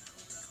lag.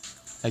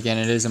 Again,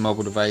 it is a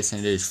mobile device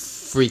and it is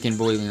freaking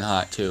boiling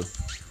hot too.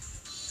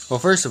 Well,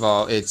 first of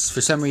all, it's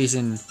for some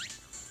reason...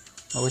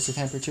 Oh, what's the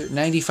temperature?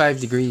 95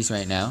 degrees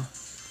right now.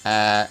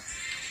 At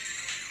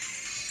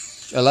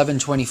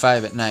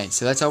 11:25 at night.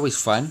 So that's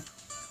always fun.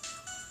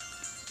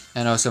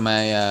 And also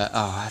my... oh,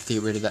 I have to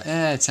get rid of that.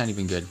 It's not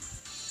even good.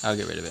 I'll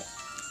get rid of it.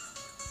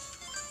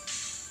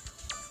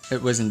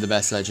 It wasn't the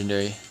best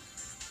legendary.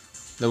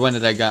 The one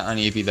that I got on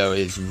Eevee, though,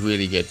 is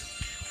really good.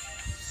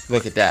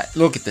 Look at that.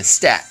 Look at the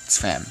stats,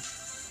 fam.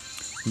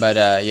 But,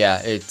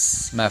 yeah,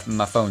 it's... My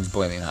phone's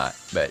boiling hot.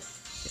 But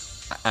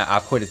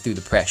I'll put it through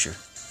the pressure.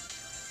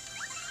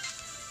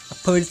 I'll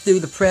put it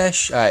through the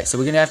pressure. Alright, so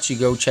we're going to have to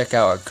go check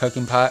out our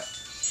cooking pot.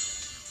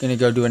 Gonna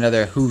go do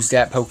another Who's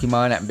That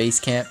Pokemon at base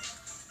camp.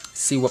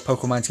 See what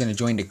Pokemon's going to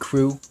join the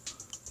crew.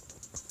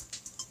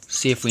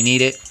 See if we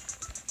need it.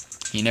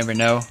 You never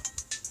know.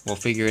 We'll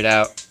figure it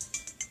out.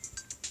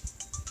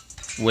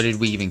 What did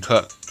we even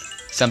cook?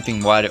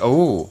 Something water...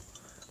 Oh!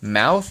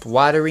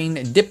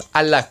 Mouth-watering dip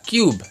a la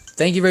cube.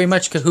 Thank you very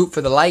much, Kahoot, for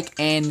the like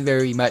and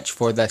very much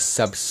for the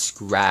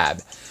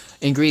subscribe.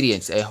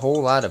 Ingredients, a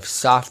whole lot of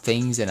soft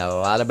things and a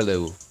lot of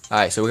blue.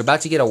 Alright, so we're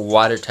about to get a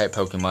water-type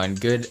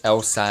Pokemon. Good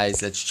L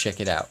size. Let's check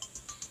it out.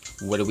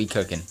 What are we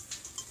cooking?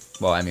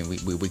 Well, I mean,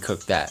 we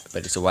cooked that,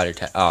 but it's a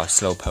water-type. Oh,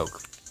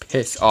 Slowpoke.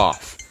 Piss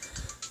off.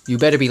 You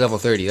better be level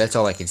 30. That's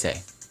all I can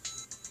say.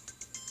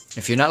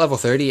 If you're not level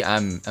 30,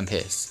 I'm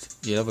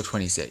pissed. You're level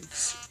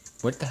 26.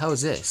 What the hell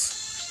is this?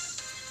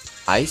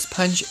 Ice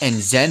Punch and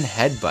Zen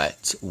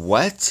Headbutt.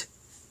 What?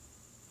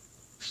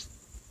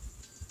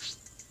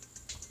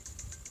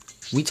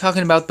 We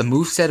talking about the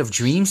moveset of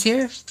dreams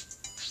here?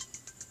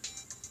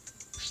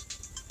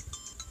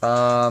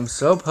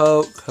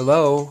 Slowpoke.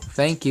 Hello.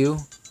 Thank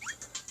you.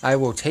 I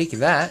will take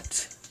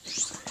that.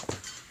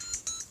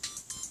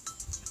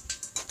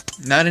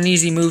 Not an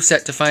easy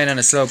moveset to find on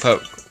a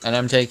Slowpoke, and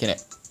I'm taking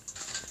it.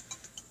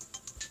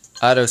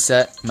 Auto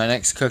set. My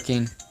next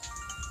cooking.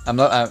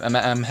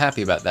 I'm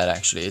happy about that,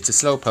 actually. It's a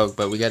Slowpoke,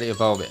 but we gotta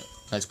evolve it.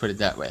 Let's put it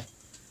that way.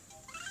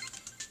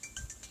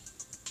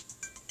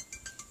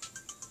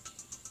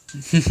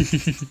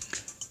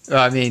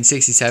 Well, I mean,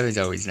 67 is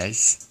always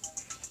nice.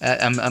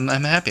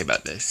 I'm happy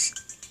about this.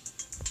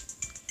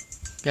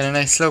 Got a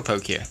nice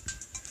slowpoke here.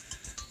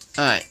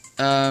 Alright,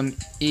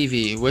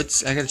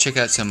 Eevee, I gotta check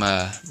out some,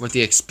 what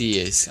the XP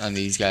is on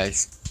these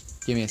guys.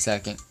 Give me a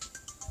second.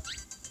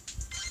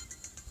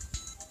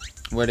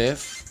 What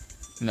if?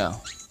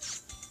 No.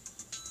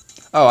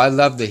 Oh, I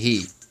love the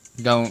heat.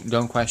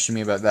 Don't question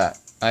me about that.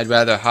 I'd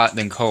rather hot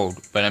than cold,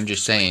 but I'm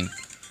just saying,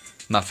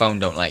 my phone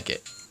don't like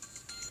it.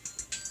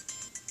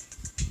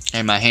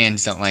 And my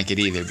hands don't like it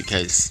either,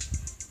 because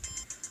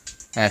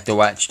I have to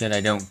watch that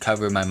I don't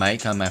cover my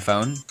mic on my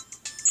phone.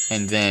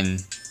 And then,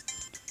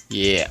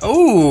 yeah.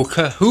 Oh,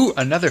 Kahoot,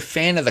 another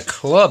fan of the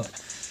club.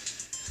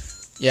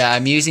 Yeah,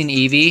 I'm using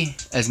Eevee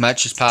as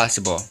much as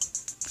possible.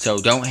 So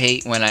don't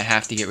hate when I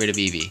have to get rid of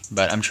Eevee.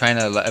 But I'm trying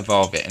to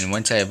evolve it. And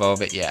once I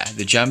evolve it, yeah.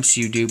 The jumps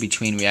you do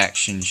between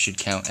reactions should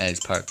count as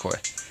parkour.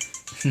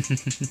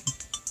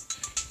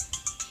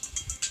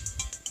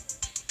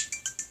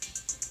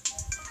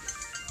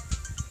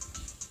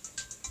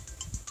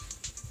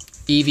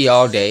 Eevee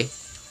all day.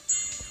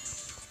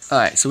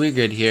 Alright, so we're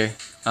good here.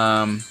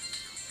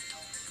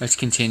 Let's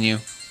continue.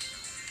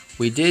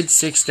 We did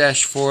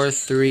 6-4,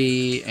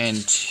 3,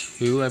 and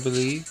 2, I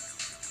believe.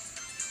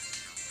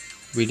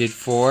 We did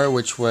 4,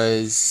 which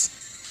was...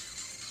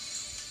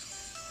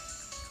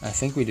 I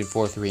think we did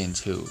 4, 3, and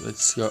 2.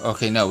 Let's go.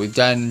 Okay, no, we've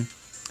done...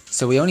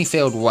 So we only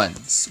failed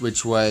once,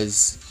 which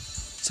was...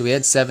 So we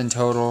had 7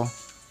 total.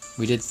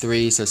 We did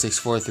 3, so 6,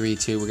 4, 3,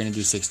 2. We're going to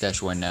do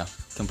 6-1 now.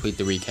 Complete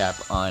the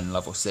recap on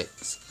level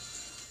 6.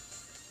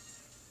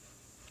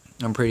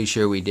 I'm pretty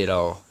sure we did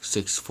all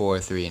 6, 4,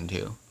 3, and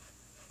 2.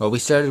 Well, we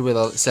started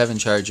with 7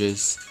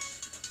 charges.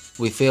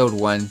 We failed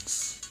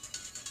once.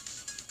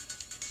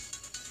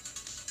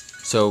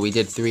 So we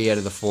did 3 out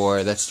of the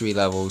 4. That's 3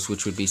 levels,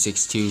 which would be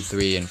 6, 2,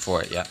 3, and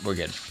 4. Yeah, we're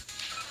good.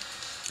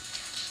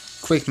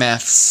 Quick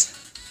maths.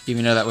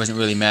 Even though that wasn't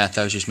really math,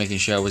 I was just making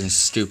sure I wasn't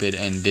stupid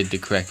and did the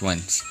correct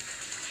ones.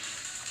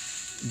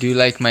 Do you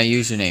like my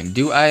username?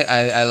 Do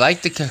I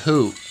like the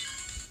Kahoot.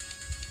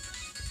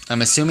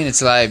 I'm assuming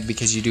it's live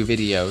because you do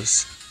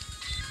videos.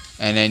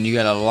 And then you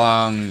got a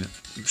long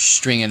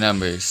string of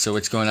numbers. So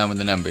what's going on with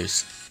the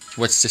numbers?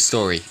 What's the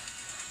story?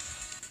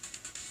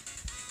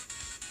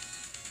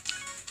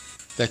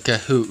 The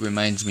Kahoot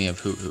reminds me of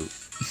Hoot Hoot.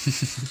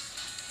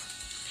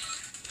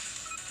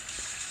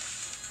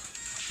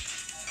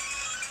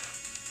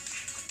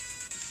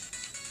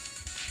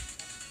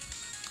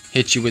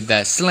 Hit you with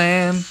that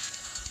slam.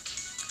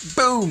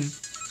 Boom!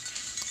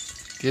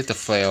 Get the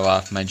flail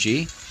off, my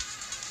G.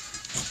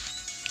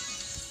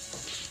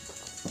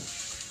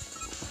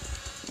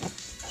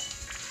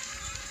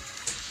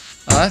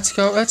 Oh, let's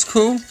go. That's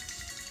cool.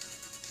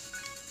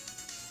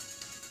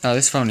 Oh,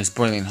 this phone is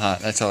boiling hot.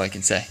 That's all I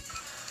can say.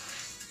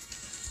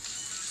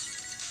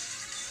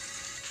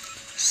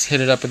 Just hit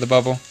it up with a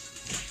bubble.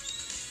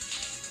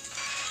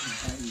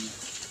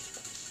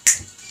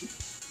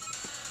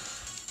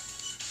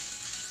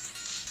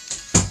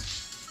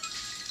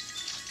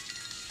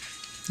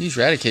 These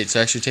Raticates are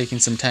actually taking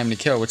some time to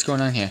kill. What's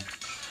going on here?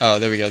 Oh,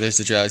 there we go. There's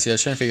the Drowsy. I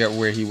was trying to figure out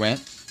where he went.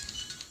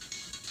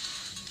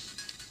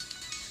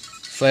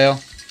 Flail.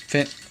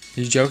 Fin.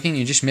 Are you joking?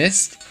 You just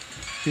missed?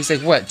 He's like,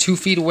 what, 2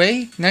 feet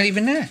away? Not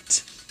even that.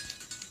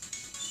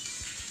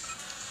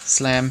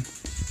 Slam.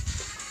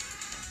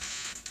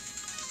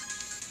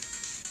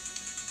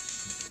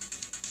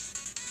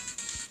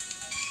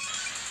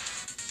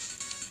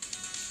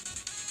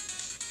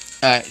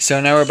 Alright,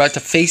 so now we're about to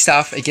face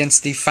off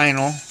against the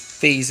final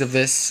phase of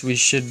this. We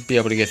should be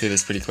able to get through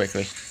this pretty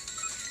quickly.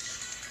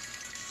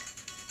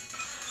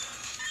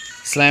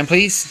 Slam,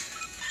 please.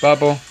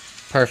 Bubble.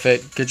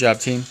 Perfect. Good job,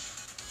 team.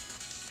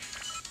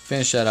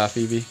 Finish that off,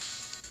 Eevee.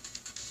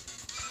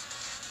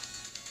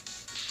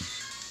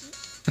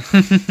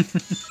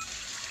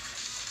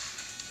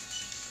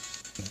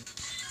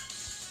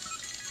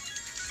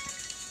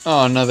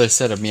 Oh, another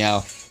set of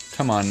Meowth.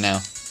 Come on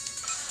now.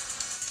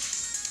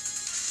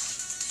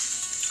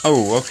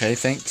 Oh, okay,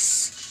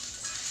 thanks.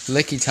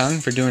 Licky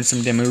Tongue for doing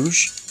some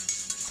damage.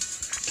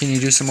 Can you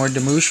do some more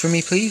damage for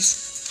me,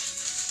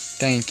 please?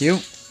 Thank you.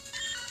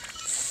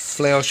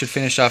 Flail should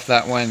finish off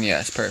that one.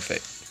 Yes,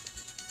 perfect.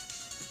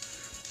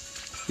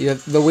 Yeah,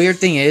 the weird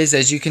thing is,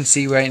 as you can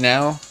see right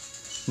now,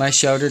 my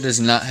shelter does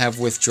not have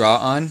withdraw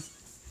on.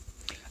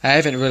 I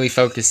haven't really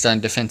focused on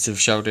defensive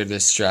shelter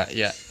this strat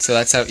yet, so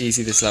that's how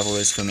easy this level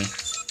is for me.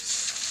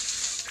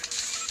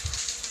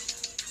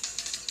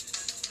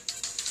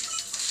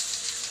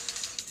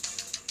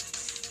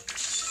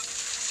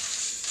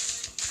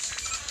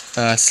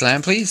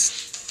 Slam, please.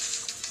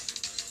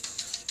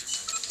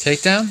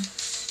 Takedown.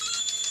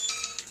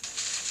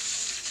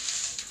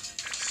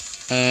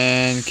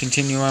 And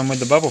continue on with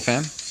the bubble,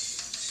 fam.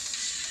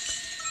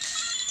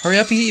 Hurry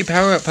up and get your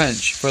power-up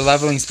punch. For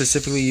leveling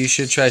specifically, you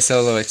should try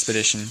solo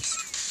expeditions.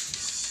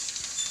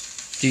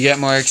 Do you get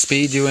more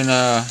XP doing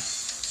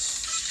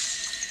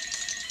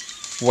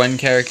one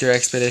character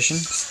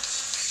expeditions?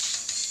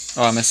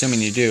 Oh, I'm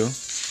assuming you do.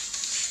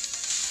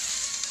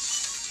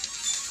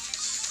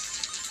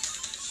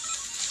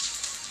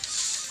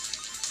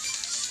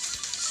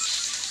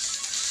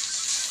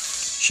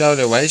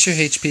 Shelter, why is your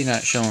HP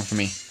not showing for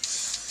me?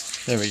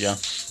 There we go.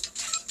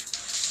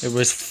 It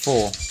was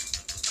full.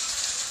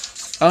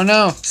 Oh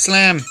no!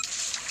 Slam!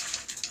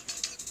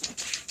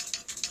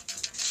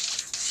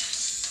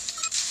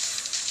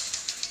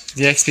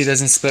 The XP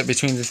doesn't split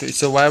between the three.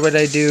 So why would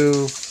I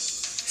do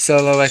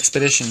solo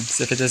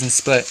expeditions if it doesn't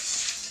split?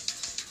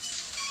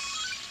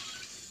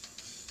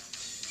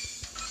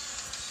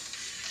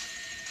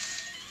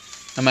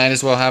 I might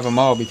as well have them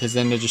all, because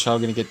then they're just all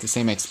gonna get the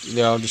same XP.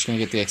 They're all just gonna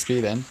get the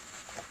XP then.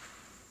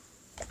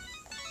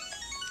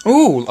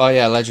 Ooh! Oh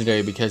yeah,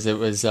 legendary, because it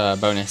was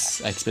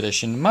bonus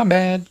expedition. My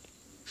bad.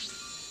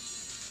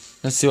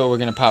 Let's see what we're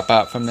gonna pop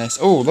out from this.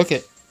 Oh, look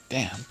at,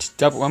 damn!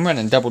 I'm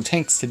running double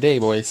tanks today,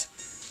 boys.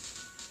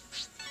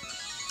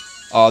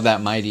 Oh,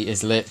 that mighty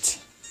is lit.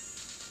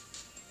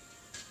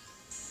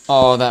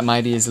 Oh, that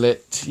mighty is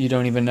lit. You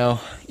don't even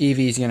know.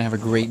 Evie's gonna have a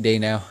great day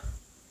now.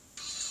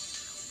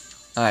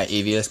 Alright,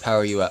 Evie, let's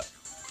power you up.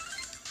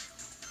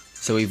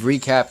 So we've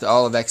recapped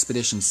all of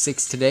Expedition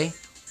 6 today.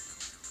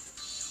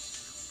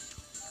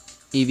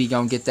 Evie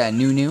gonna get that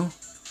new.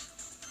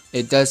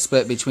 It does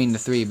split between the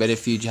three, but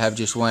if you have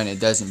just one, it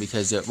doesn't,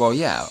 because it, well,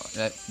 yeah,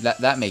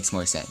 that makes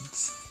more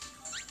sense.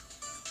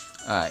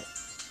 Alright.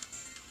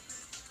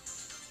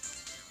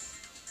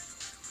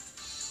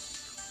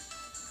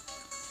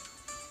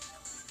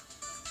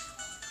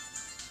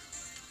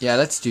 Yeah,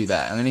 let's do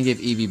that. I'm gonna give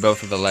Evie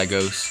both of the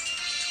Legos.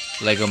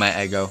 Lego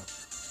my ego.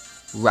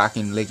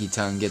 Rockin' Licky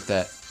Tongue, get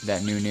that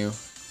new.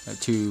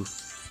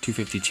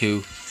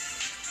 252.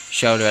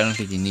 Shelter, I don't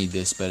think you need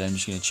this, but I'm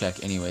just gonna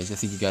check anyways. I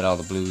think you got all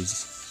the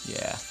blues.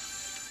 Yeah.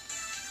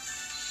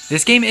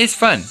 This game is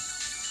fun.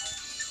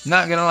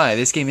 Not gonna lie,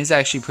 this game is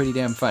actually pretty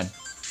damn fun.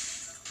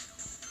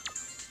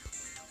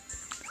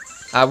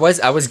 I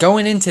was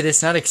going into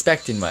this not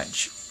expecting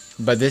much,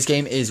 but this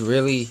game is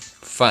really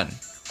fun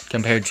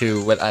compared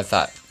to what I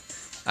thought.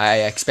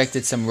 I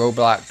expected some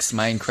Roblox,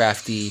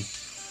 Minecrafty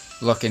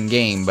looking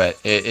game, but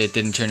it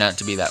didn't turn out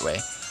to be that way.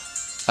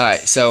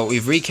 Alright, so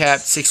we've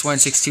recapped 6-1,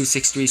 6-2,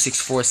 6-3,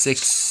 6-4,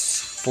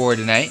 6-4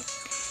 tonight.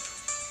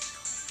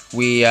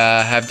 We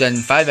have done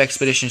 5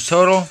 expeditions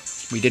total.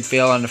 We did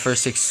fail on the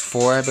first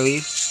 6-4, I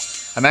believe.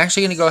 I'm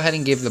actually going to go ahead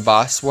and give the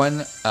boss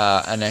one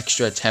an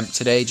extra attempt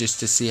today, just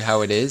to see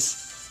how it is.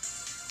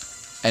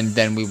 And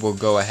then we will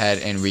go ahead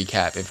and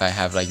recap if I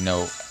have like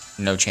no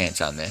chance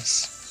on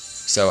this.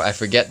 So I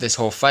forget this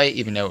whole fight,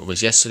 even though it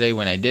was yesterday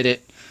when I did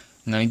it.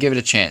 I'm going to give it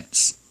a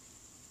chance.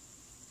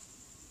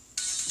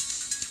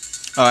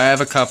 Oh, I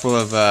have a couple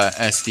of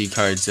SD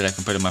cards that I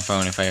can put in my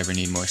phone if I ever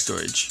need more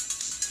storage.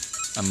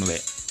 I'm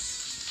lit.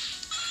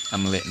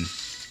 I'm littin'.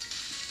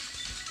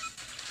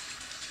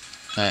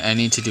 I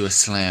need to do a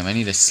slam. I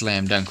need a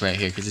slam dunk right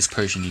here, because this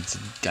Persian needs to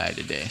die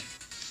today.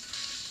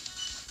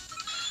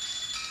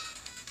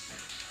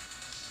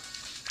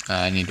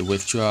 I need to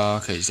withdraw,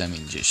 because, I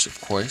mean, just, of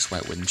course,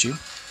 why wouldn't you?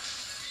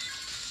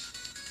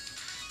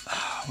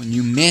 When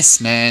you miss,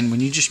 man.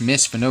 When you just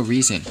miss for no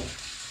reason.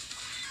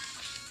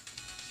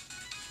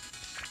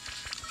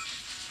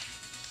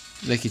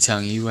 Licky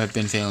Tongue, you have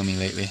been failing me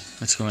lately.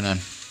 What's going on?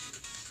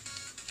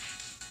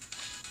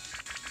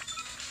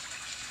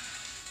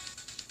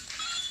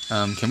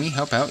 Can we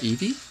help out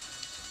Evie?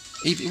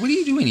 Evie, what are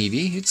you doing,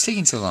 Evie? It's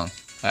taking so long.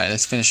 Alright,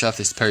 let's finish off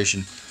this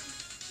Persian.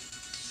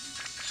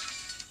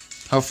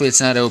 Hopefully it's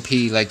not OP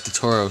like the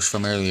Tauros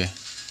from earlier.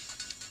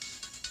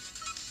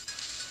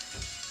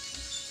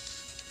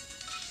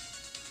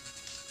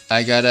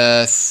 I got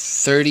a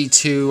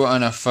 32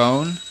 on a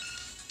phone.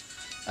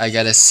 I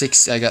got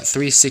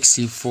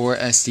 364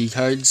 SD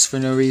cards for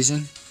no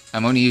reason.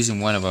 I'm only using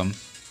one of them.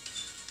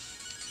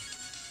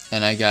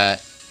 And I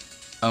got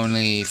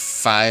only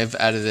 5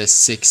 out of the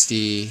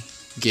 60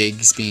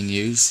 gigs being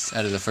used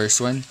out of the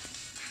first one.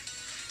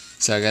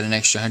 So I got an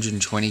extra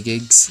 120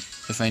 gigs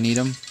if I need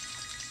them.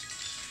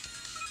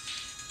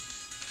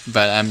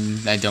 But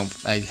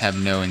I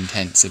have no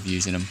intents of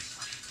using them.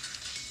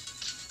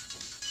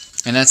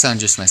 And that's on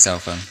just my cell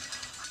phone.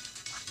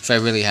 If I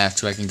really have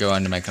to, I can go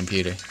onto my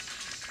computer.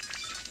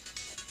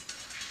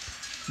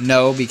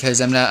 No,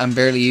 because I'm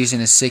barely using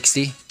a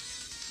 60.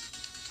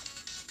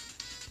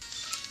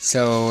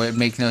 So it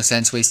makes no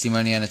sense wasting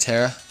money on a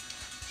Terra.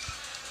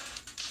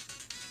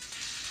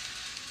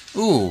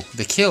 Ooh,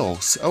 the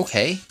kills.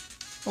 Okay.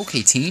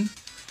 Okay, team.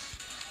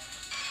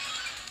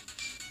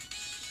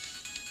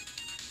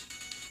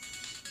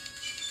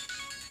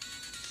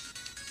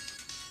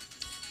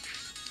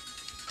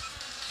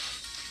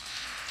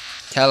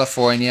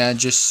 California,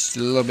 just a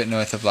little bit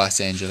north of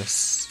Los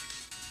Angeles.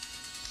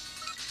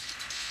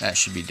 That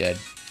should be dead.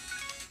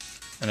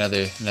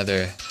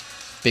 Another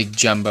big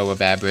jumbo of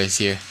Abras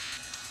here.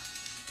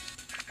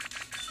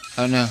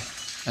 Oh no,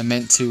 I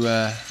meant to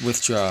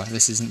withdraw.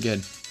 This isn't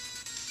good.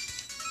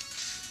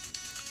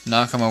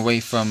 Knock him away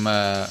from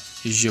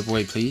your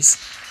boy, please.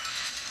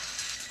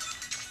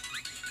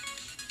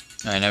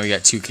 Alright, now we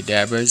got 2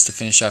 Kadabras to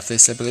finish off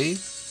this, I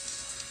believe.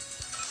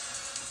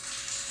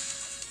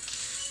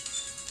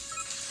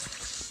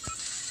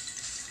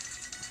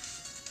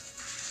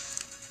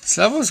 This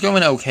level's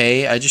going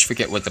okay. I just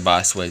forget what the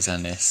boss was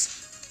on this.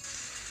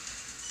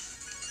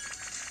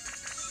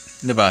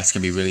 The boss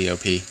can be really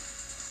OP.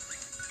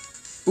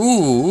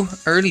 Ooh,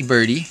 early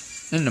birdie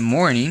in the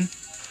morning.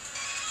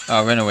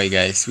 Oh, run away,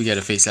 guys. We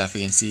gotta face off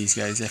against these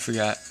guys. I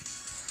forgot.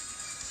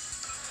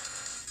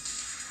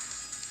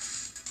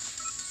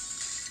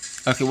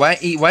 Okay,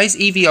 why is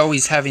Evie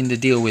always having to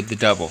deal with the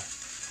double?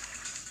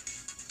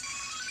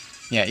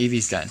 Yeah,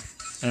 Evie's done.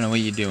 I don't know what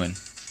you're doing.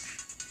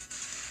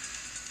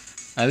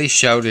 At least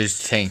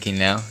Shoulder's tanking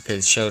now,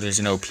 because Shoulder's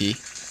an OP.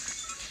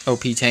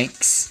 OP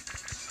tanks.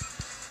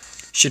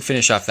 Should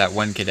finish off that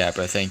one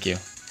Kadabra, thank you.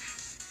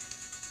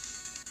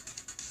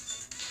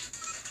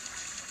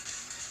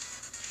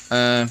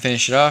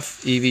 Finish it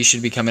off. Evie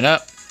should be coming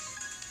up.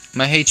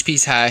 My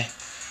HP's high.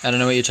 I don't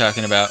know what you're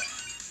talking about.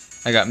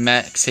 I got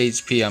max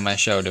HP on my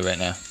Shoulder right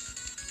now.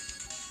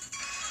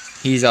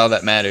 He's all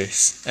that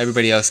matters.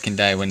 Everybody else can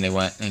die when they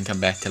want and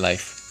come back to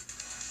life.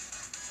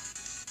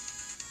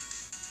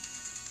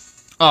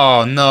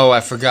 Oh no,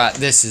 I forgot.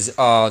 This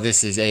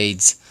is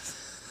AIDS.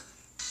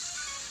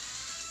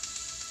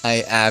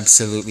 I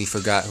absolutely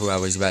forgot who I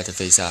was about to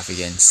face off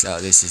against. Oh,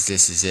 this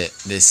is it.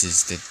 This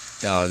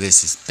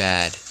is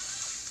bad.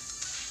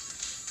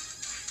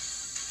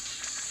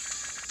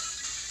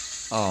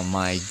 Oh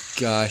my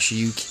gosh, are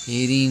you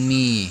kidding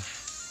me?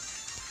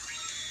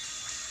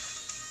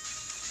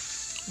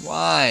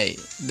 Why?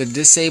 The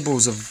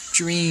disables of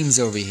dreams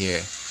over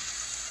here.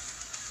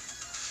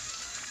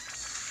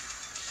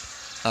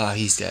 Oh,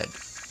 he's dead.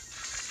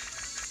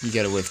 You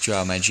gotta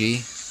withdraw, my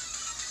G.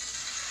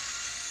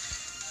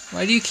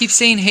 Why do you keep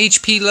saying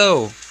HP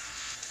low?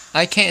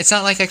 I can't, it's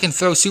not like I can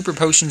throw super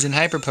potions and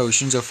hyper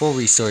potions or full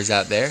restores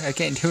out there. I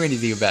can't do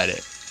anything about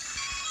it.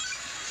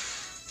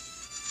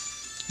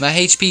 My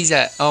HP's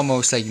at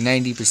almost like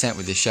 90%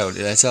 with the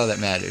Shoulder. That's all that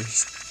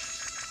matters.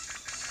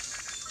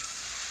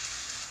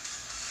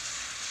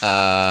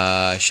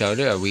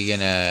 Shoulder, are we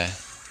gonna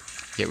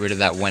get rid of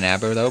that one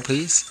Abra though,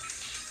 please?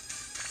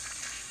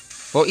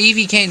 Well,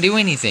 Evie can't do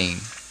anything.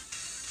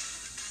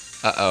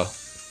 Uh-oh.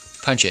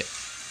 Punch it.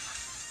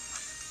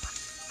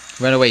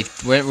 Run away,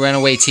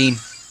 team.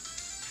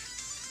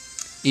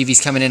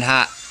 Evie's coming in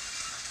hot.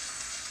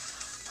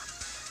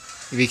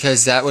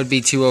 Because that would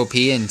be too OP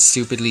and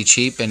stupidly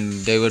cheap, and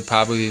they would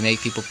probably make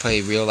people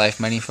pay real life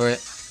money for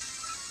it.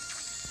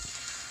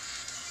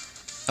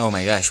 Oh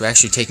my gosh, we're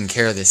actually taking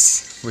care of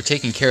this. We're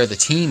taking care of the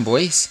team,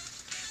 boys.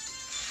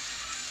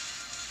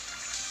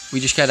 We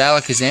just got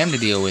Alakazam to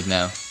deal with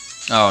now.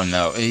 Oh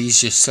no, he's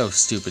just so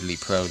stupidly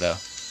pro though.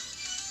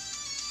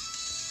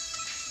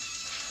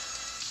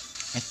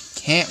 I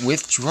can't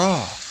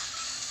withdraw.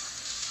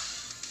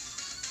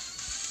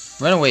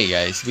 Run away,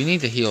 guys. We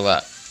need to heal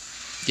up.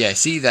 Yeah,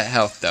 see that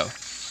health though.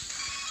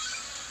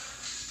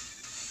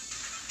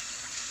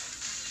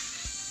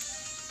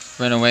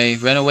 Run away,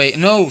 run away.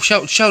 No,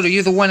 Shoulder,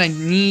 you're the one I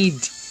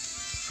need.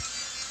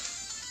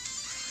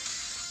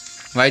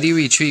 Why do you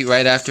retreat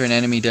right after an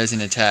enemy does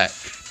an attack?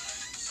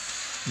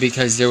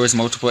 Because there was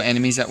multiple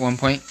enemies at one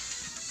point?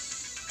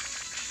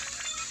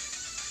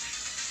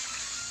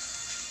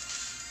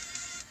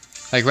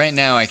 Like right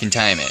now I can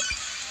time it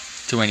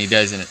to when he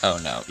does it. Oh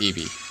no,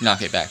 Eevee.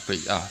 Knock it back,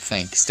 please. Oh,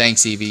 thanks.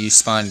 Thanks, Eevee. You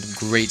spawned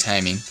great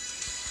timing.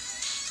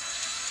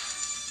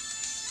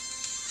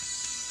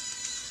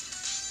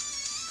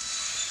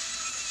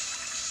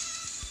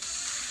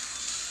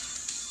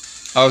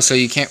 Oh, so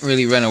you can't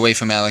really run away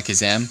from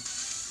Alakazam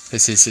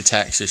because his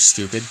attacks are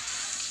stupid.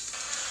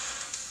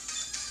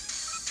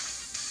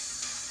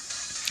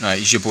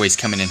 Alright, your boy's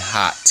coming in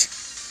hot.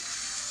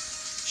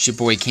 Your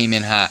boy came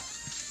in hot.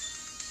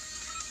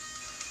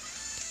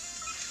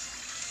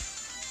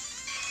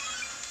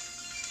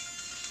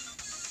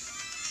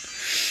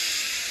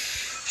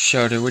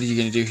 Shoulder, what are you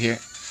gonna do here?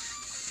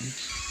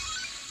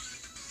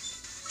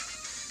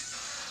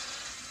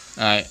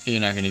 Alright,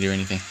 you're not gonna do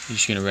anything. You're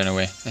just gonna run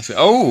away.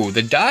 Oh,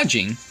 the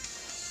dodging!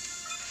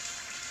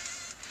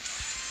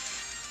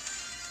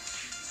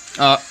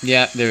 Oh,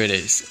 yeah, there it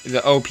is.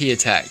 The OP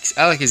attacks.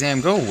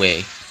 Alakazam, go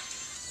away.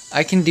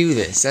 I can do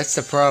this. That's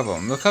the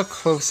problem. Look how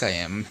close I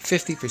am. I'm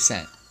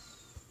 50%.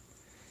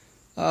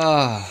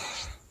 Oh.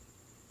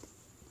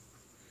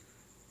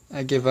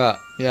 I give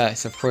up.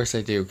 Yes, of course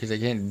I do, because I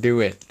can't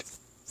do it.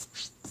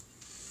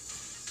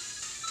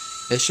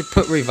 They should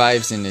put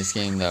revives in this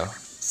game, though.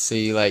 So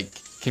you, like,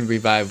 can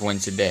revive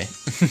once a day.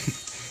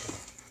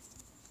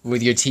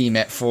 With your team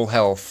at full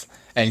health.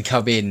 And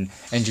come in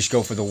and just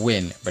go for the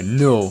win. But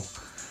no.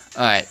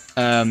 Alright,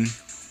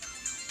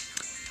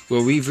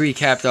 well, we've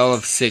recapped all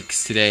of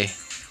 6 today.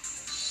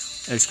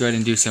 Let's go ahead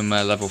and do some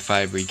level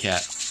 5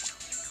 recap.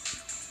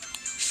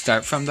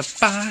 Start from the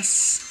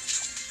boss.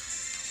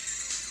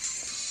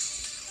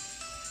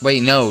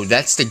 Wait, no,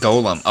 that's the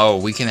Golem. Oh,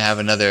 we can have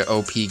another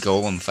OP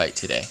Golem fight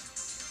today.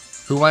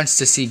 Who wants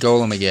to see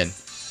Golem again?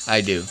 I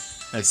do.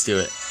 Let's do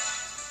it.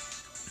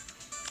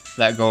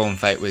 That Golem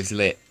fight was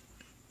lit.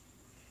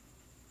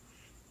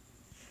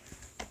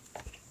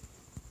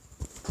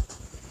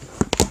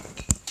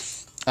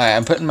 Alright,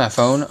 I'm putting my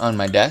phone on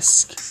my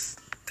desk.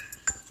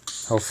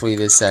 Hopefully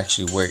this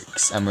actually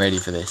works. I'm ready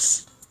for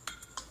this.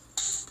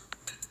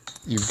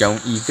 You don't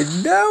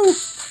even know.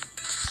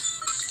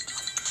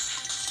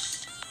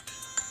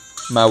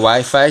 My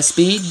Wi-Fi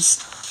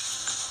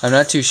speeds? I'm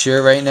not too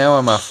sure right now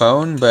on my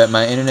phone, but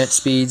my internet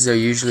speeds are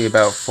usually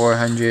about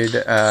 400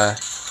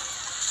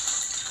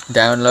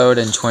 download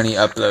and 20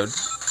 upload.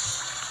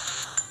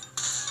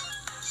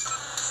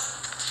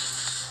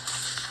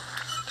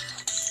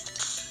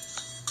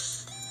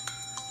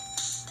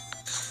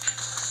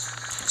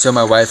 So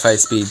my Wi-Fi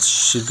speeds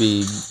should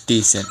be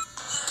decent.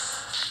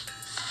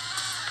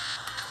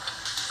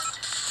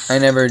 I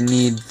never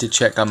need to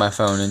check on my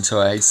phone until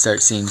I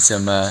start seeing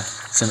some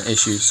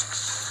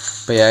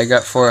issues. But yeah, I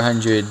got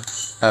 400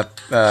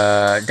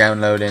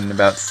 download and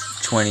about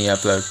 20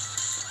 upload.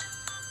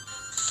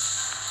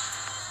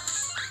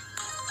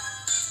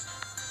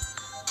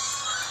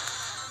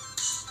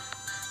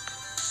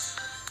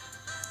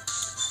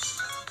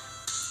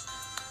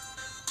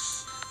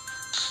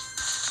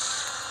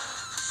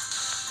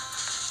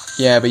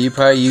 Yeah, but you're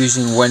probably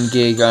using 1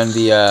 gig on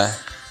the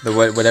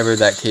whatever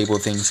that cable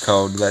thing's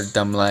called, that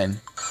dumb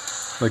line,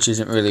 which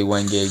isn't really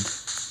 1 gig.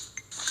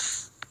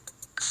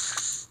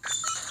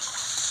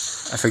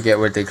 I forget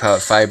what they call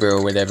it, fiber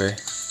or whatever.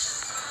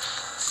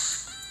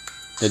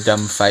 The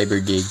dumb fiber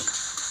gig.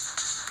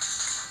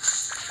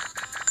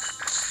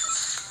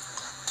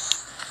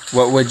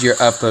 What would your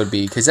upload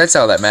be? Because that's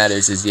all that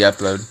matters, is the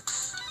upload.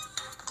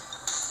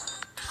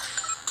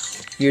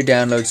 Your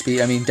download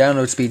speed, I mean,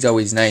 download speed's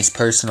always nice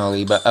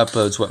personally, but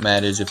upload's what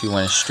matters if you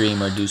want to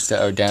stream or do stuff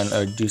or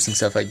do some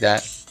stuff like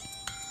that.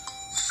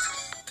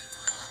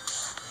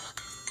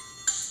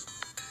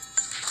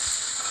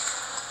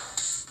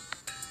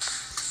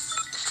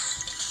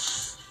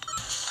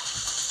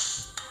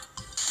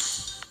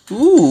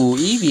 Ooh,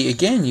 Eevee,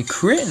 again, you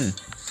critting.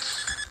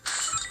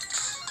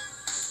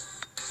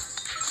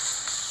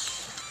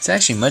 It's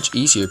actually much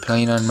easier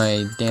playing on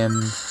my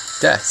damn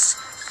desk.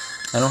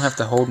 I don't have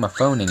to hold my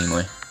phone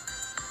anymore.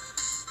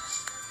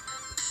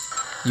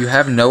 You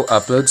have no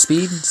upload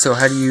speed, so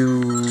how do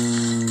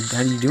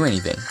you do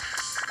anything?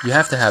 You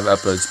have to have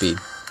upload speed.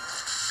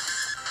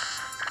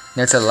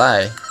 That's a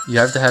lie. You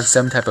have to have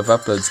some type of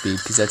upload speed,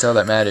 because that's all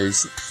that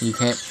matters. You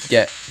can't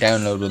get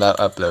download without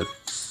upload.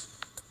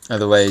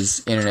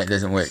 Otherwise, internet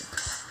doesn't work.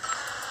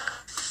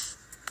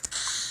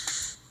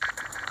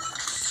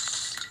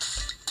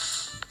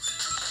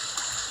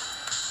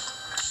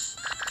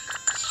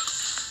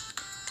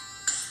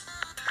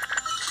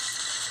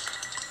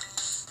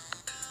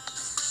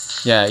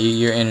 Yeah,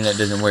 your internet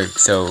doesn't work,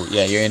 so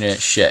yeah, your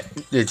internet's shit.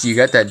 You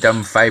got that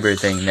dumb fiber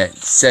thing that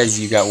says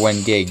you got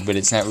 1 gig, but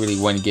it's not really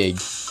 1 gig.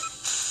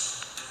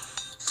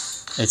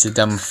 It's a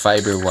dumb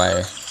fiber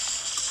wire.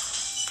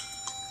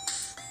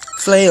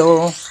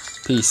 Flail!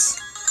 Peace.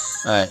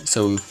 Alright,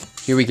 so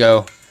here we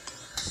go.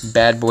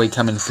 Bad boy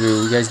coming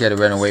through. You guys gotta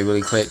run away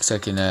really quick so I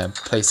can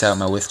place out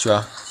my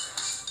withdraw.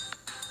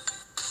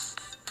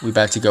 We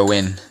about to go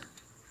in.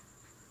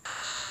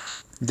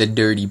 The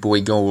dirty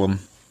boy golem.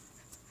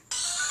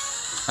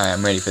 Alright,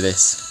 I'm ready for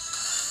this.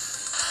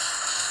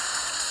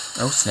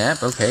 Oh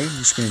snap, okay.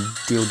 Just gonna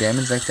deal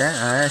damage like that.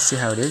 Alright, I see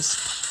how it is.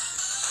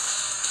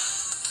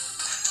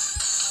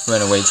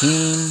 Runaway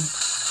team.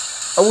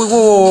 Oh, whoa, whoa,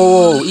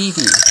 whoa, whoa,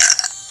 Eevee.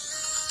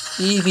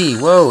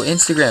 Eevee, whoa,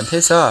 Instagram,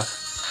 piss off.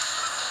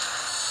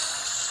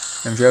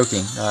 I'm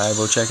joking. Alright,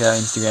 we'll check out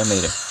Instagram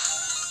later.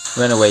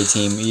 Runaway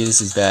team,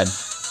 this is bad.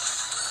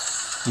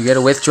 You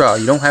gotta withdraw.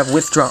 You don't have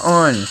withdraw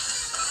on.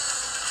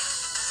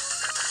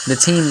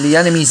 The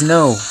enemies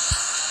know.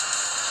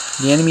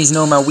 The enemies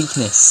know my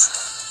weakness.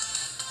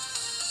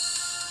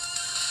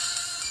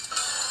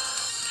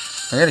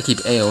 I gotta keep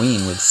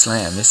AoEing with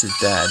slam. This is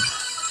bad.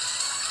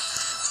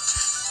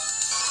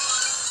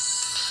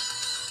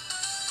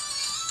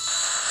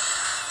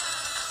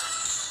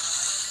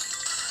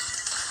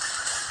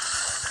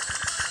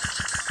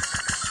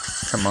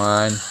 Come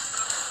on.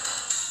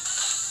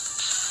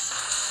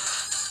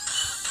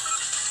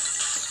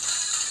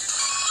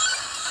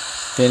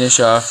 Finish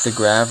off the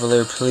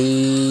Graveler,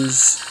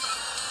 please.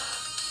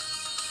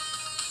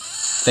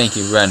 Thank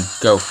you, run.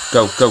 Go,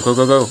 go, go, go,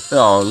 go, go.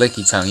 Oh,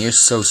 Licky Tongue, you're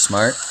so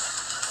smart.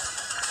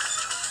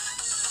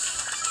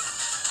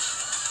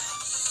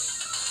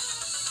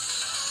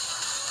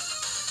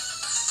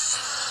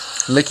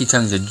 Licky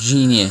Tongue's a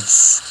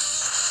genius.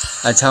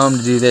 I tell him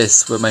to do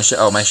this with my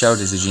oh, my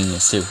Shelled is a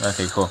genius too.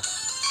 Okay, cool.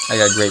 I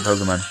got great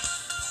Pokemon.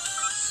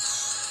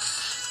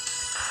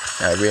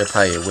 Alright,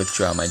 reapply your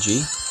withdraw, my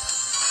G.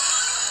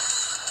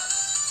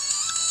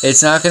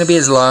 It's not going to be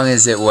as long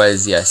as it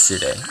was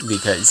yesterday,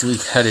 because we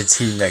got a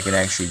team that can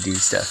actually do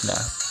stuff now.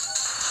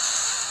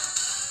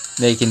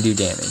 They can do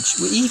damage.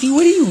 Well, Eevee,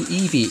 what are you?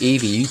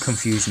 Eevee, you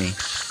confuse me.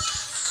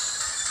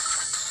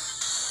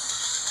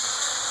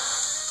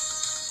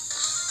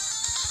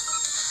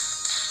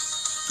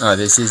 Oh,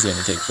 this is going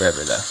to take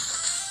forever, though.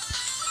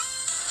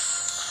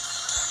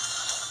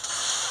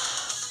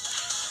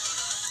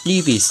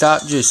 Eevee,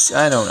 stop just...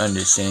 I don't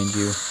understand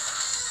you.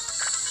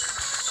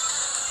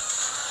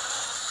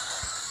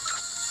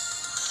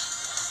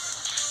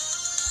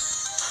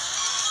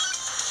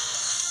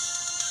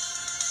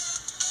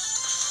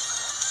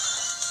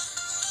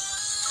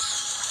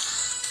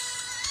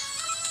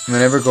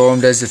 Whenever Golem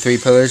does the 3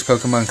 pillars,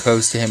 Pokemon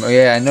close to him. Oh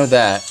yeah, I know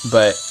that,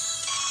 but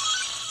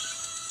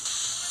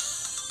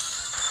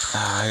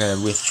I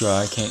gotta withdraw.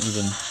 I can't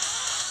even.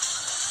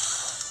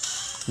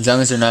 As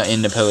long as they're not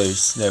in the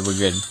pillars, then we're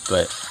good.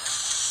 But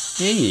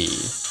hey,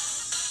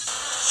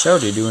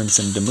 Shouder doing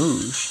some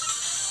damage.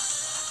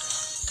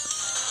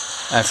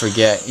 I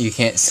forget you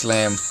can't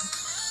slam.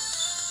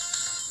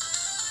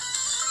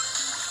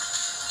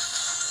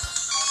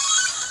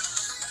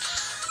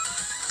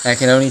 I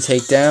can only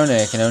take down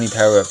and I can only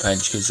power up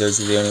punch because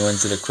those are the only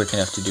ones that are quick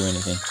enough to do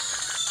anything.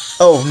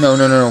 Oh,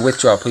 no,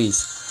 withdraw,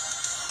 please.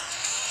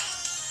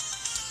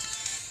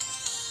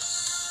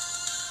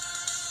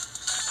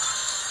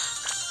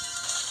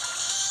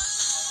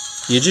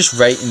 You're just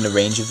right in the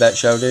range of that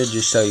Shouder,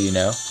 just so you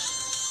know.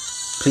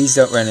 Please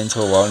don't run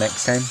into a wall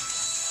next time.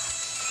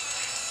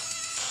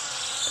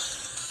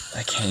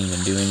 I can't even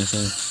do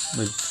anything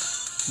with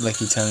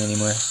Licky Tongue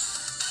anymore.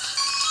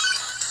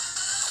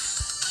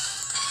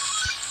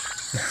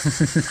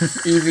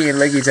 Eevee and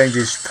Licky Tongue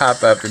just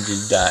pop up and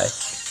just die.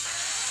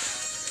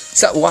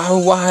 So why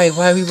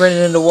are we running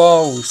into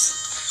walls?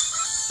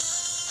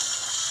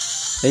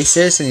 They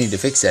seriously need to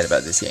fix that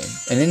about this game.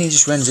 And then he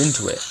just runs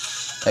into it.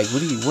 Like,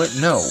 what?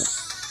 No.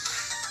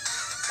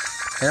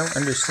 I don't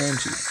understand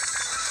you.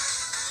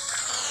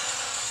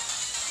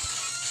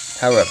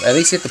 Power up. At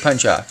least get the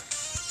punch off.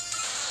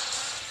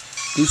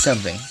 Do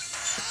something.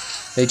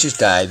 They just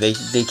die. They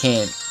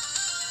can't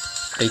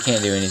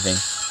do anything.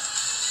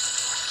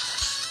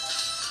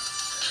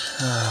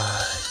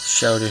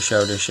 Shouder.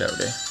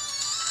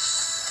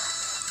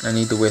 I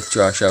need the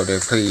withdraw, Shouder.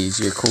 Please,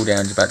 your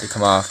cooldown's about to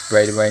come off.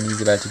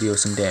 Brain's about to deal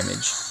some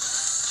damage.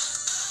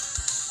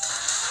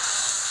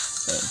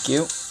 Thank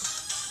you.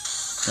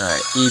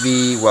 Alright,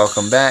 Eevee,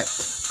 welcome back.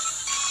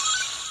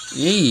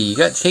 Yee, you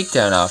got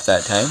takedown off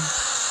that time.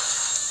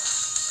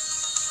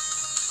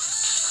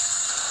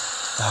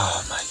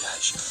 Oh my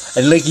gosh.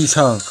 And Licky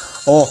Tongue.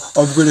 Oh,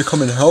 I'm gonna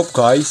come and help,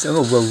 guys. I'm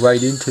gonna roll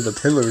right into the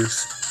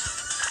pillars.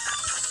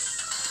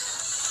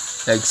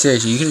 Like,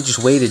 seriously, you could have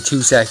just waited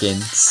 2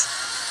 seconds.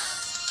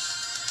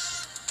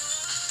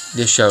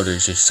 This Shouder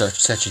is just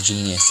such a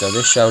genius. So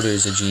this Shouder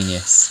is a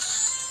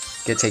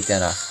genius. Get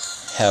takedown off.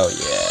 Hell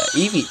yeah.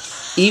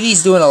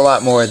 Eevee's doing a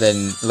lot more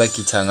than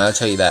Licky Tongue, I'll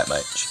tell you that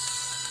much.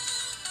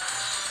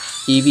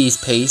 Eevee's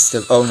pace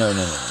of... Oh, no.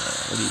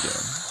 What are you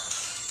doing?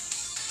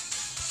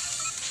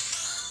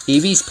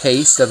 Eevee's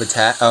pace of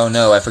attack... Oh,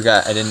 no, I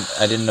forgot. I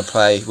didn't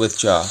apply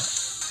withdraw.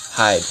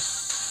 Hide.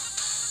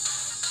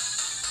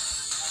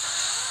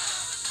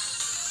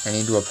 I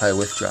need to apply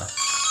withdraw.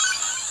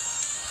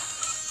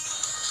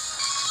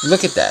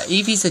 Look at that.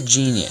 Eevee's a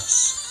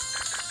genius.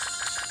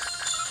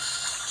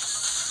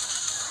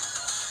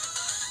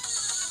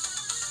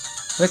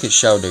 Look at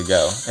Shouder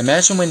go.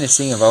 Imagine when this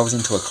thing evolves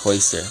into a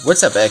cloister.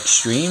 What's up,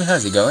 Extreme?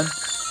 How's it going?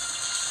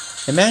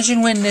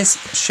 Imagine when this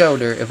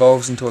Shouder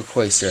evolves into a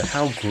cloister.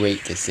 How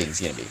great this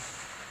thing's gonna be.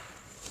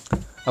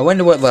 I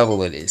wonder what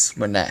level it is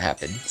when that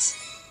happens.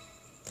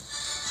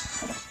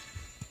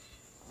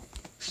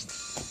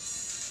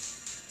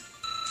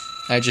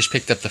 I just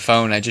picked up the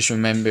phone. I just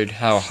remembered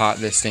how hot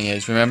this thing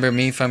is. Remember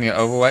me from your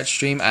Overwatch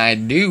stream? I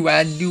do.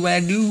 I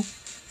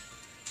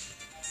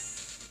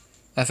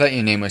thought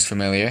your name was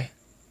familiar.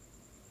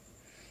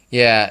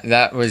 Yeah,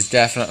 that was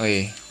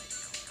definitely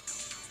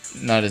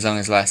not as long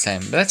as last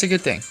time. But that's a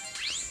good thing.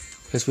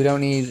 Because we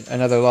don't need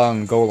another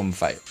long golem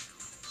fight.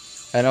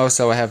 And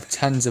also I have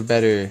tons of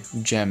better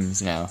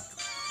gems now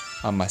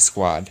on my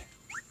squad.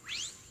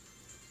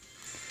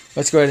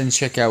 Let's go ahead and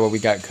check out what we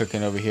got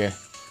cooking over here.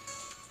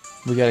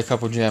 We got a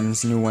couple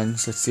gems, new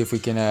ones. Let's see if we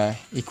can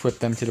equip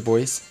them to the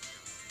boys.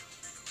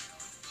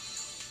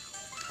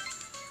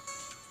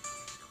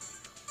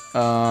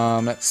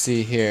 Let's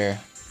see here.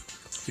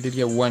 We did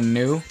get one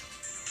new.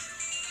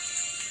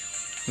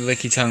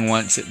 Licky Tongue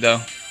wants it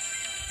though.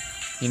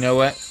 You know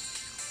what?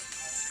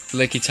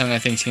 Licky Tongue I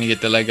think is going to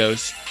get the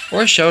Legos.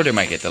 Or Shouder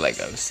might get the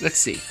Legos. Let's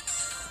see.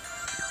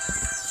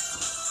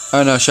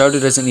 Oh no, Shouder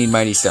doesn't need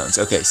Mighty Stones.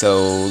 Okay,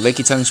 so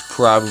Licky Tongue's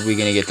probably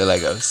going to get the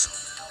Legos.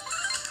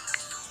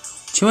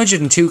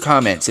 202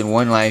 comments in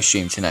one live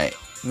stream tonight.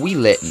 We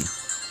littin'.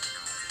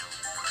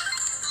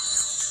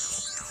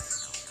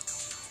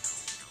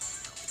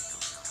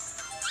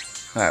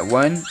 Alright,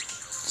 1,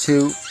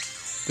 2,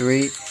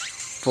 3,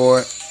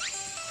 4,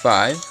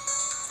 5.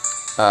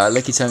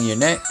 Licky Tongue, you're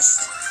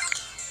next.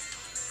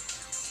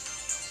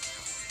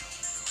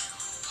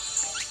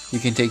 You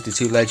can take the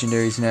 2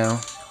 legendaries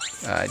now.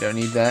 I don't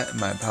need that.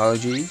 My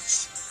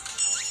apologies.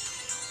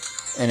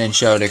 And then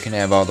Shouder can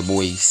have all the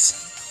boys.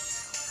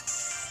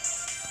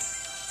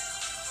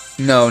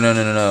 No.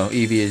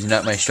 Eevee is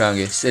not my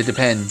strongest. It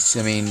depends.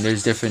 I mean,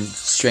 there's different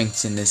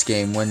strengths in this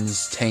game.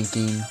 One's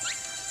tanking.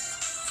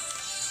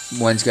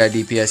 One's got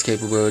DPS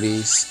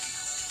capabilities.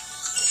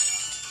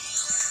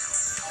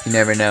 You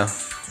never know.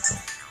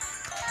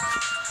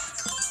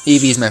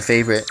 Eevee's my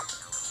favorite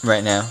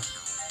right now.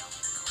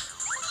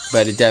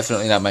 But it's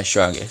definitely not my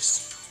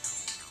strongest.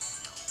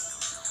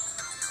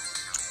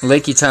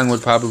 Licky Tongue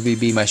would probably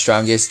be my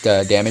strongest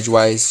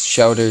damage-wise.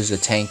 Shelter's a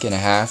tank and a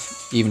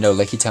half, even though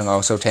Licky Tongue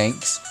also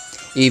tanks.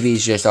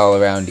 Eevee's just all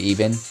around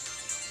even.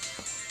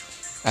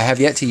 I have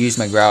yet to use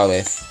my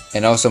Growlithe,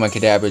 and also my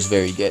Kadabra's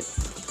very good.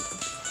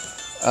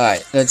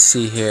 Alright, let's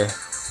see here.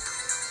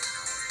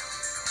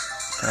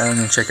 I'm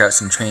going to check out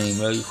some training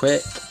really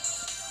quick.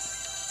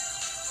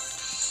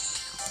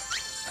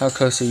 How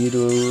close are you to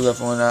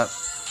leveling up?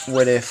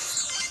 What if...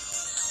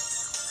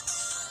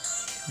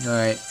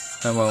 Alright,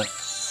 I won't.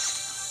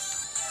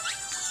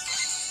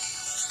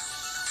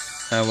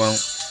 I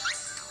won't.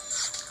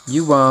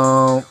 You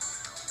won't.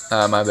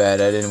 Ah, my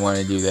bad. I didn't want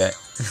to do that.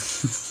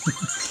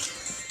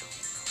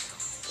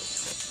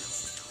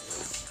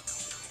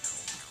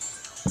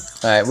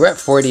 Alright, we're at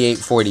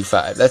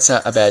 48-45. That's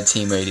not a bad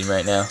team rating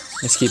right now.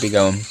 Let's keep it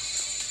going.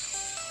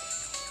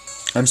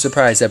 I'm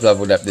surprised I've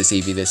leveled up this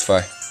Eevee this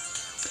far.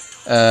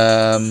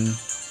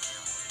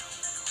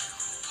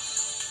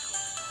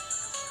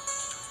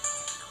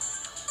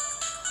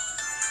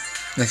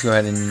 Let's go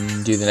ahead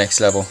and do the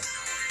next level.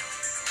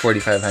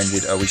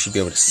 4,500. Oh, we should be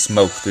able to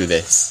smoke through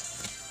this.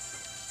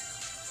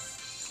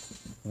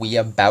 We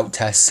about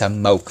to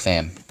smoke,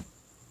 fam.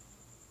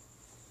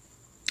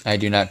 I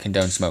do not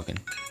condone smoking.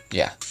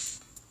 Yeah.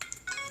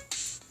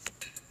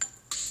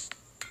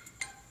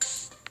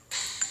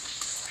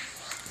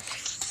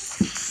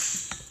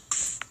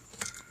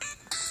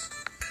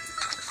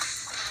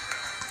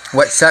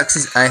 What sucks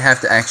is I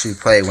have to actually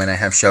play when I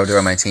have Shelter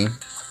on my team.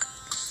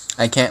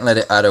 I can't let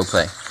it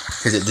autoplay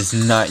because it does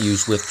not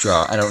use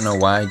withdraw. I don't know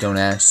why. Don't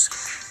ask.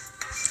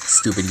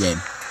 Stupid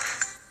game.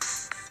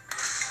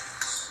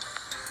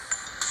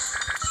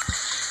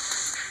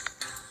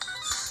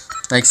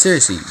 Like,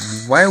 seriously,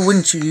 why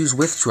wouldn't you use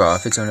withdraw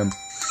if it's on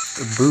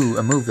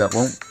a move that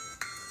won't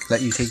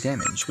let you take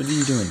damage? What are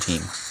you doing,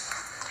 team?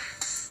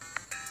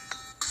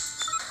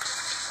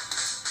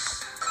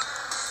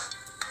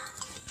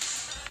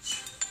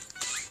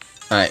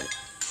 Alright,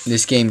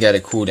 this game got a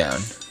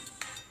cooldown.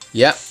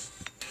 Yep.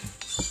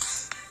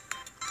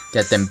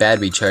 Got them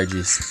battery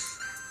charges.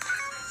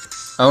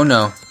 Oh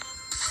no.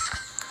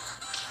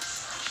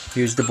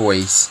 Here's the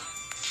boys.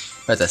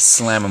 About to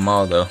slam them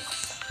all though.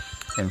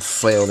 And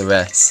flail the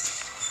rest.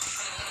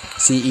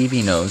 See,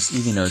 Eevee knows.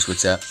 Eevee knows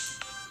what's up.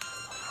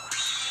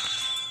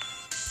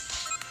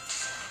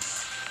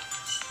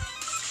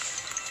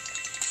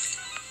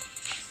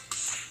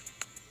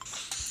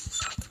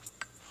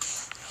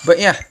 But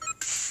yeah.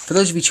 For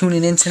those of you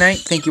tuning in tonight,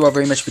 thank you all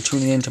very much for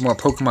tuning in to more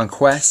Pokemon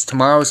Quest.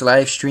 Tomorrow's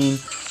live stream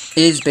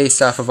is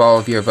based off of all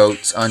of your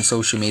votes on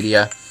social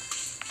media.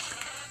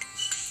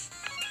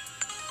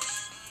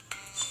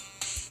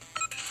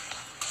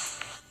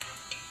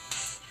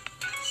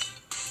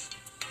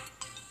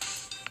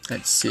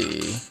 Let's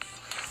see.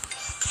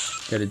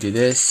 Gotta do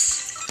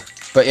this.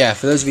 But yeah,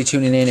 for those of you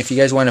tuning in, if you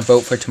guys want to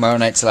vote for tomorrow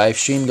night's live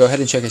stream, go ahead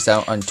and check us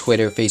out on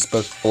Twitter,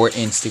 Facebook, or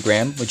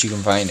Instagram, which you can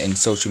find in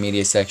social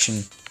media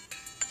section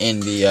in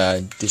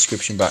the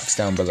description box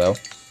down below.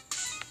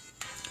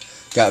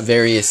 Got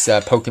various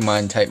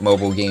Pokemon type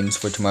mobile games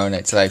for tomorrow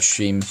night's live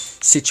stream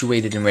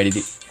situated and ready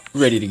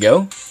to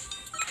go.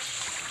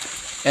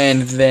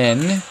 And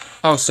then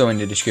also in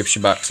the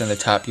description box on the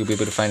top, you'll be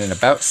able to find an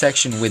about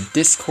section with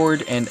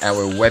Discord and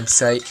our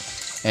website.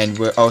 And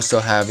we're also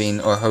having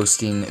or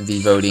hosting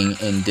the voting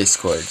in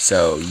Discord.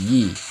 So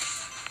yee.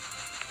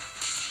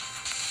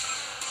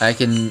 I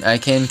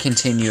can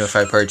continue if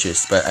I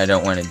purchase, but I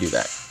don't want to do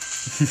that.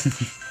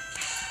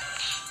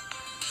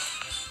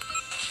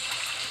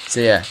 So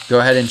yeah, go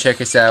ahead and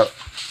check us out.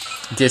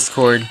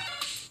 Discord.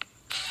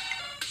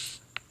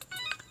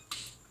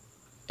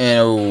 And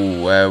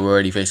oh, we're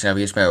already facing up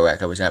against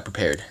Marowak. I was not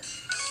prepared.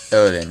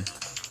 Oh then.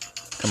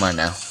 Come on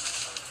now.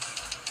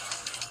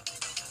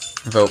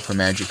 Vote for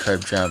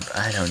Magikarp Jump.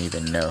 I don't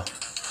even know.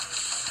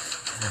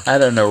 I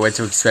don't know what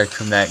to expect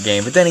from that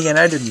game. But then again,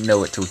 I didn't know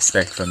what to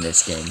expect from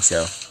this game.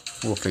 So,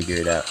 we'll figure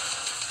it out.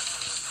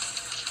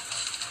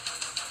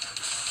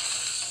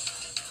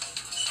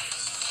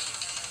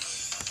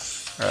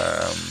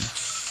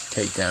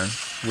 Takedown,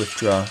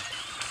 withdraw,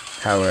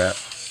 power up.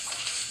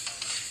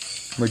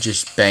 We're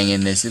just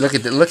banging this. Look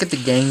at the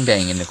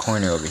gangbang in the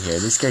corner over here.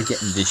 This guy's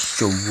getting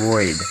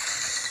destroyed.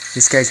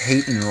 This guy's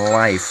hating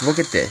life. Look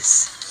at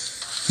this.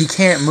 He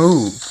can't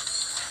move.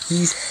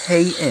 He's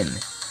hating.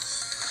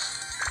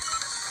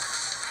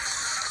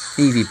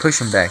 Eevee,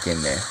 push him back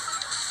in there.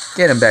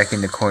 Get him back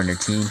in the corner,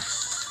 team.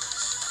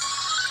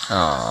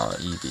 Aw,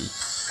 Eevee.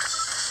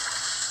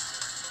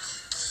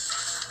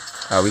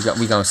 Oh,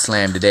 we gonna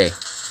slam today.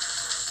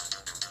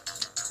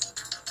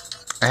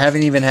 I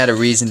haven't even had a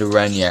reason to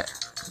run yet.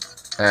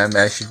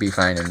 I should be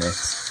fine in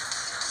this.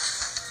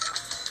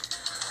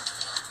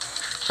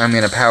 I'm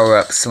gonna power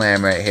up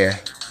Slam right here.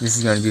 This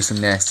is gonna do some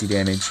nasty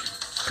damage.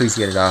 Please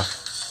get it off.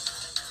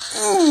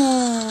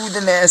 Ooh,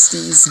 the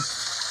nasties.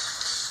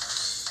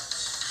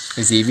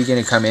 Is Eevee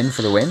gonna come in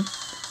for the win?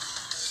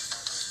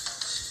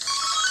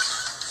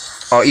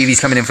 Oh, Eevee's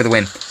coming in for the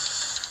win.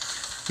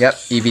 Yep,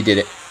 Eevee did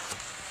it.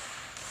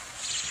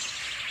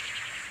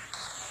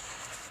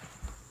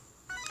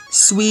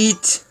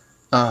 sweet.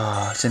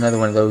 Oh, it's another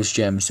one of those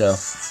gems, so.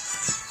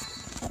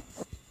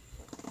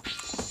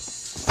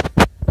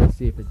 Let's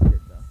see if it's good,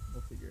 though.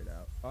 We'll figure it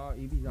out. Oh,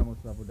 Evie's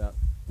almost leveled up.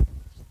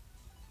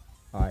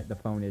 Alright, the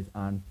phone is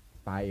on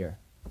fire.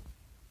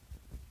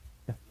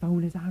 The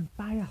phone is on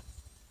fire.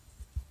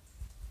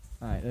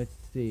 Alright, let's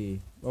see.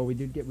 Well, we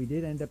did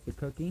end up the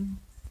cooking.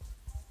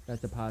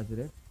 That's a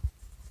positive.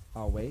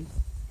 Always.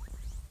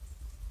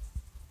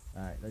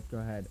 Alright, let's go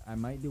ahead. I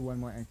might do one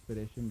more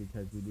expedition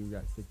because we do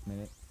got 6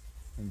 minutes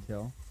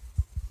until.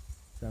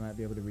 So I might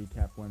be able to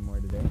recap one more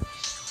today.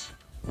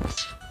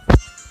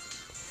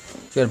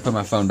 Gotta put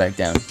my phone back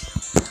down.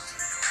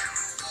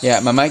 Yeah,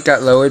 my mic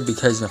got lowered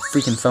because my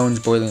freaking phone's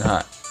boiling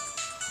hot.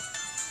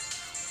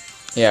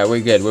 Yeah,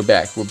 we're good. We're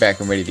back. We're back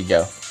and ready to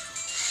go.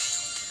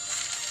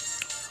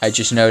 I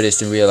just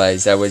noticed and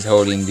realized I was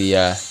holding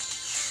the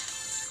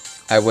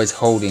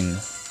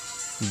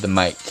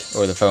mic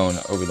or the phone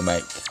over the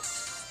mic.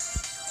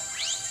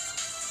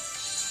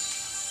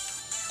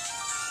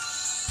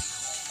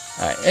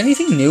 Alright,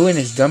 anything new in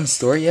his dumb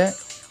store yet?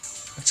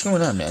 What's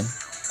going on, man?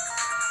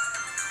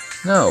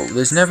 No,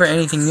 there's never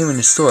anything new in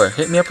the store.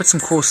 Hit me up with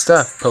some cool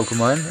stuff,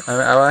 Pokemon.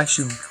 I'll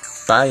actually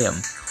buy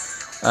them.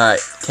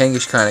 Alright,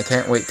 Kangaskhan, Khan, I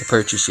can't wait to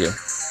purchase you.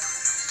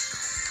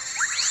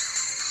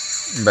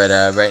 But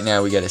right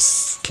now we gotta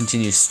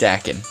continue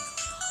stacking.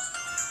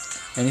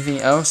 Anything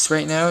else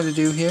right now to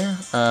do here?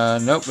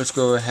 Nope, let's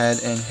go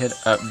ahead and hit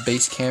up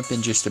base camp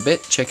in just a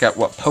bit. Check out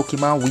what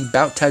Pokemon we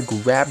about to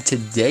grab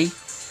today.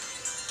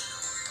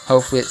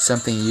 Hopefully it's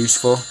something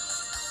useful.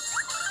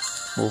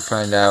 We'll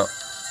find out.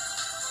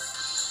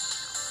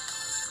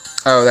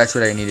 Oh, that's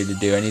what I needed to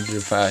do. I needed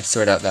to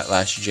sort out that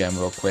last gem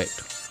real quick.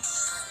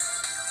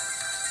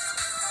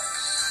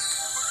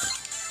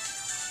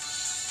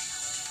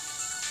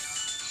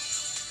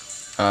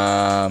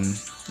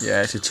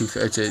 Yeah,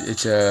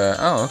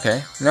 oh,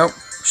 okay. Nope.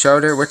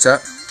 Shoulder, what's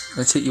up?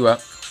 Let's hit you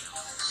up.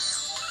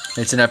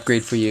 It's an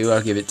upgrade for you.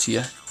 I'll give it to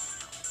you.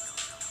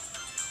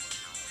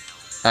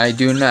 I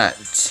do not.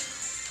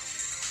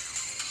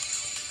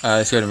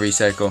 Let's go to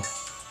recycle.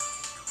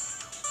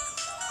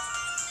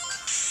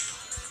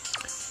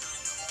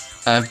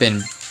 I've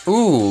been.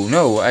 Ooh,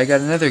 no! I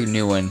got another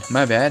new one.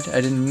 My bad.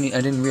 I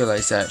didn't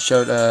realize that.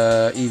 Shout,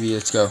 Evie,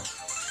 let's go.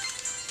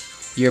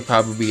 You're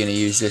probably gonna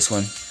use this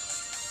one.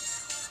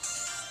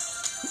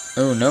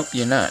 Oh nope,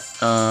 you're not.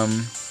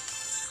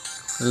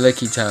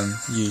 Licky Tongue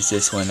use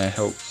this one. I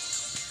hope.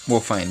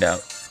 We'll find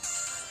out.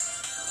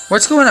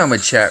 What's going on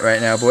with chat right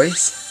now,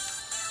 boys?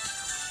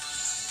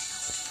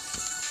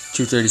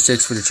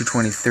 236 for the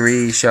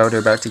 223. Shoulder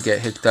about to get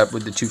hooked up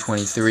with the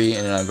 223,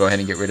 and then I'll go ahead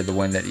and get rid of the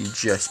one that he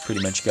just pretty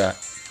much got.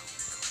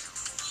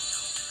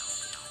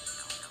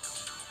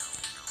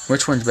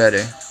 Which one's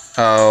better?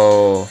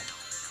 Oh,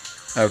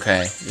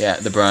 okay. Yeah,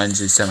 the bronze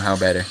is somehow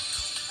better.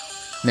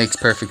 Makes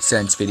perfect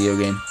sense, video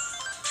game.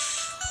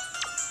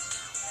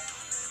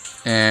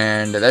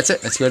 And that's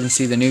it. Let's go ahead and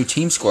see the new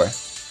team score.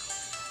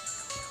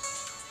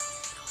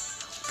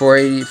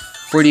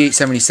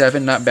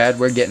 4877, not bad.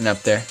 We're getting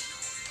up there.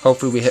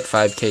 Hopefully we hit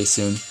 5K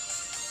soon.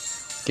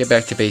 Get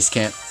back to base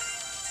camp.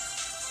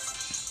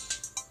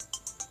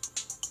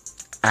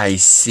 I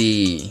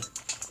see.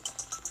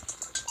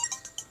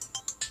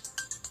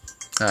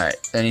 Alright,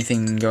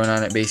 anything going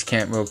on at base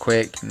camp real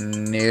quick?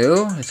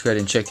 No. Let's go ahead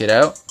and check it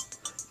out.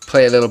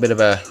 Play a little bit of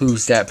a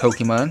Who's That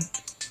Pokemon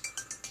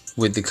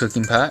with the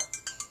cooking pot.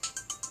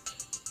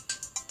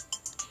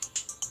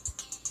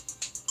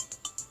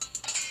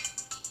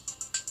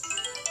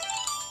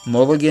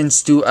 Mulligan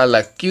Stew a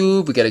la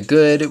Cube. We got a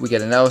good, we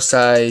got an L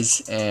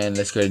size, and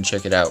let's go ahead and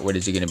check it out. What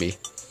is it going to be?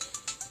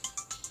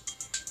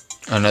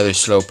 Another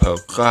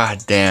Slowpoke.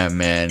 God damn,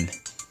 man.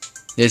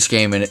 This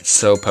game and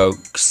its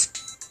Slowpokes.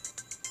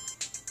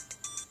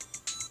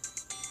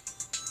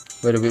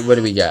 What do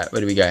we got? What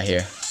do we got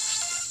here?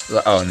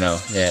 Oh no,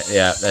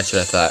 yeah, that's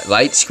what I thought.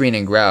 Light Screen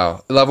and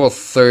Growl. Level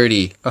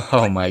 30.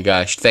 Oh my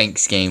gosh,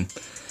 thanks game.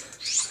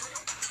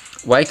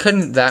 Why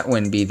couldn't that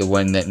one be the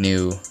one that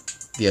knew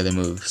the other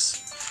moves?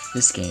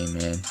 This game,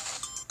 man,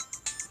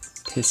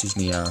 pisses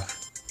me off.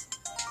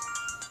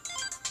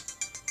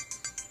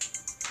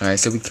 Alright,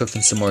 so we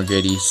cooking some more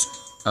goodies.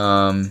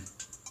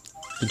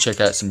 We check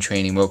out some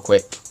training real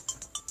quick.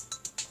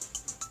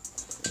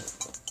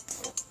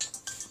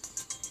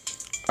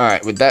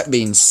 Alright, with that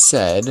being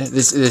said,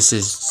 this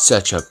is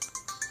such a...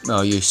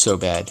 Oh, you're so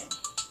bad.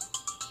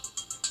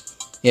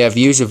 Yeah,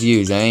 views are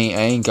views. I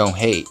ain't gonna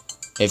hate.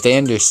 If they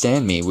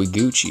understand me, we're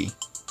Gucci.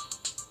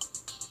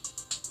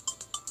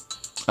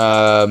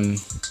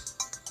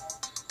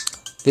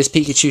 This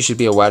Pikachu should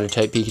be a water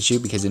type Pikachu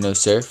because of no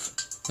surf.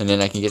 And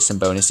then I can get some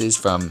bonuses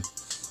from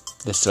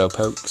the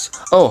Slowpokes.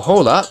 Oh,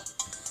 hold up!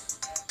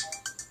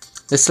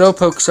 The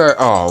Slowpokes are...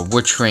 Oh,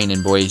 we're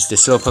training, boys. The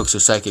Slowpokes are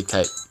Psychic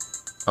type.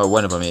 Oh,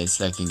 one of them is.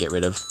 I can get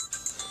rid of.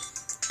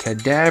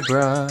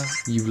 Kadabra,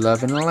 you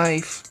loving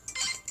life.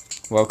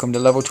 Welcome to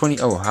level 20.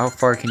 Oh, how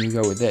far can you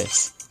go with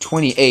this?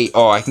 28.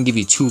 Oh, I can give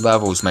you 2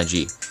 levels, my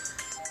G.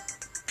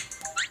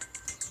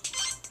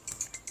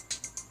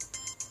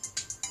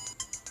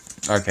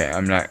 Okay,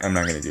 I'm not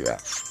gonna do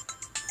that.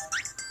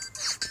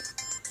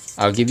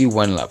 I'll give you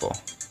 1 level.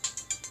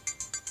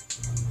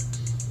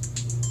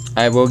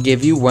 I will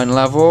give you 1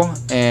 level,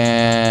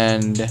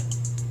 and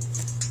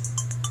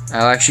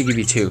I'll actually give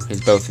you 2,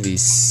 because both of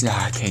these...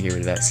 I can't get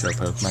rid of that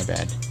Slowpoke, my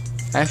bad.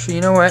 Actually,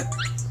 you know what?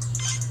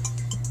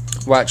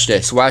 Watch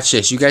this, watch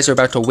this. You guys are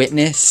about to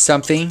witness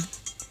something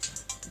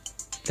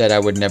that I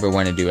would never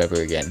want to do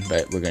ever again,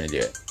 but we're going to do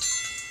it.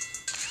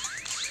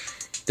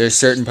 There's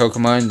certain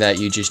Pokemon that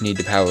you just need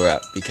to power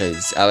up,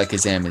 because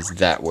Alakazam is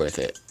that worth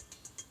it.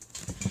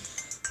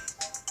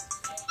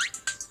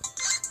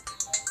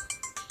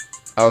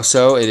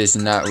 Also, it is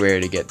not rare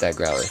to get that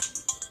Growlithe.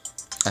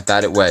 I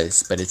thought it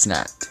was, but it's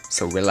not.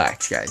 So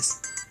relax, guys.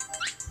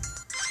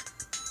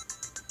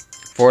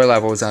 4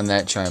 levels on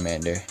that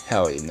Charmander.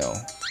 Hell no.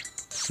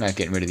 Not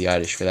getting rid of the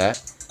Oddish for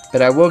that.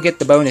 But I will get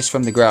the bonus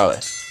from the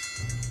Growlithe.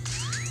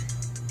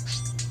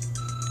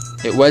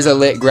 It was a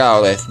lit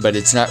Growlithe, but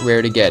it's not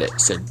rare to get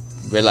it. So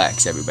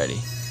relax,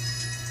 everybody.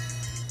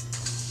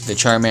 The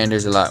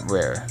Charmander's a lot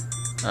rarer.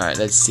 Alright,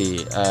 let's see.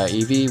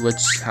 Eevee,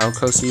 how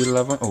close are you to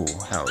level? Oh,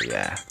 hell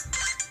yeah.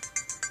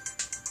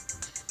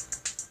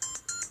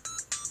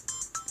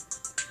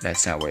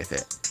 That's not worth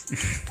it.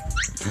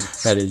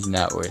 That is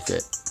not worth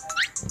it.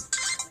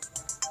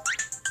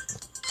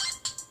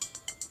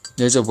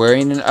 There's a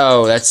whirring.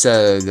 Oh, that's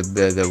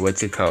the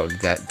what's it called?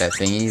 That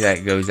thingy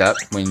that goes up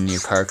when your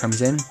car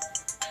comes in.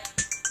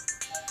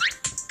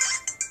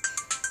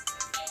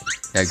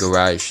 That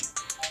garage.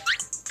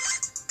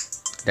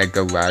 That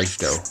garage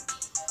though.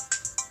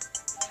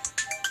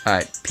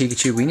 Alright,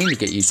 Pikachu, we need to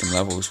get you some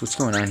levels. What's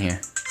going on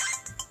here?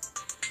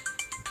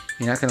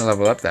 You're not gonna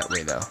level up that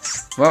way though.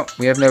 Well,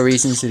 we have no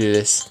reasons to do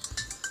this.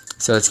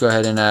 So let's go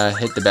ahead and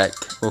hit the back.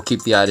 We'll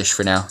keep the Oddish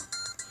for now.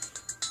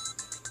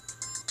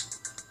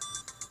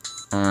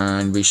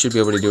 And we should be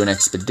able to do an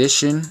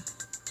expedition.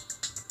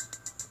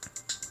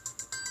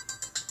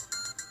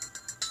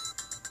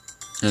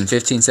 In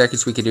 15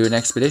 seconds we could do an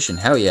expedition.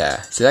 Hell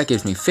yeah. So that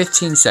gives me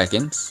 15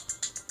 seconds.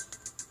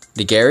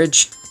 The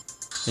garage?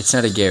 It's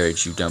not a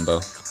garage, you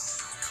dumbo.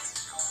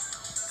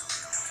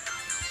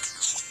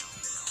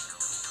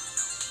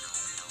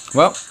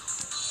 Well,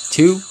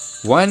 2,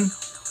 1.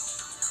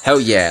 Hell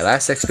yeah,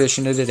 last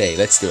expedition of the day.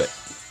 Let's do it.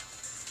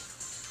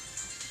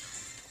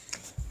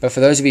 But for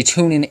those of you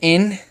tuning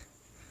in,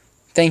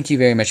 thank you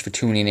very much for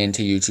tuning in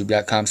to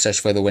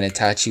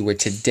youtube.com/ForTheWinItachi, where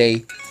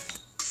today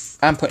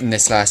I'm putting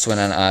this last one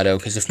on auto,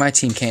 because if my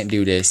team can't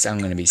do this, I'm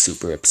going to be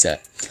super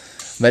upset.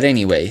 But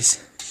anyways,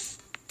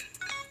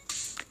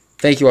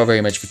 thank you all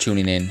very much for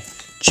tuning in.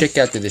 Check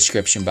out the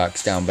description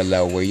box down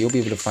below, where you'll be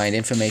able to find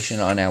information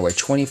on our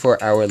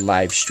 24-hour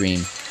live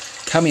stream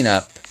coming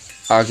up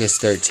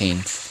August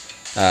 13th.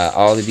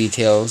 All the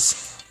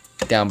details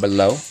down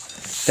below.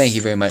 Thank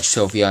you very much,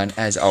 Sophion,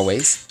 as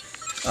always.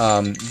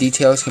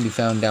 Details can be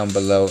found down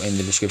below in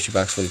the description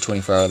box for the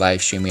 24-hour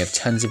live stream. We have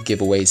tons of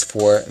giveaways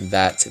for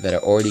that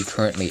are already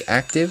currently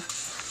active.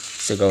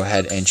 So go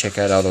ahead and check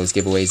out all those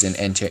giveaways and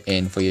enter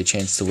in for your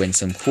chance to win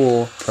some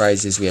cool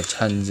prizes. We have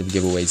tons of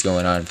giveaways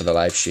going on for the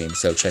live stream,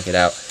 so check it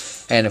out.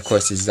 And of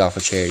course, this is all for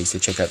charity, so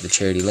check out the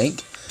charity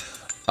link.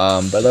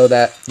 Below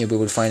that, you'll be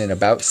able to find an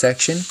About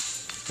section,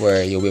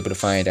 where you'll be able to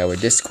find our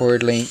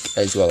Discord link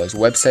as well as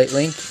website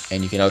link,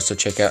 and you can also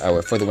check out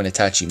our For The Win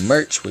Itachi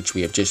merch, which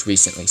we have just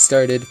recently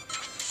started.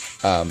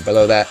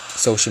 Below that,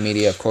 social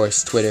media, of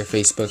course, Twitter,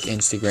 Facebook,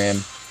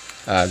 Instagram.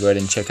 Go ahead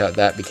and check out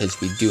that,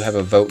 because we do have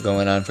a vote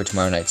going on for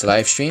tomorrow night's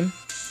live stream.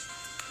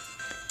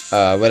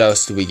 What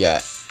else do we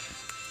got?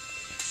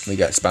 We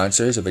got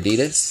sponsors of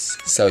Adidas,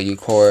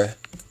 Cellucor,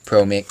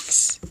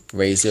 ProMix,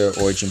 Razer,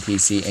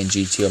 OriginPC, and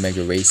GT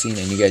Omega Racing,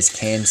 and you guys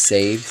can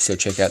save, so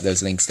check out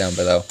those links down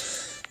below.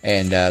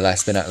 And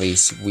last but not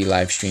least, we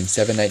live stream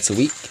 7 nights a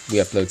week. We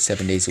upload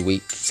 7 days a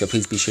week, so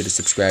please be sure to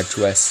subscribe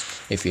to us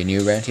if you're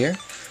new around here.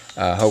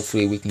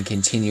 Hopefully we can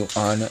continue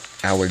on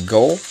our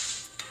goal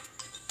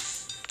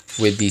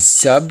with these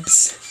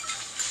subs.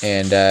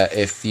 And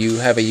if you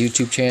have a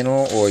YouTube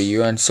channel, or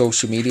you're on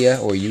social media,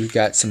 or you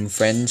got some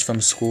friends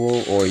from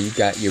school, or you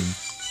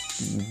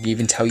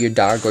even tell your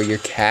dog or your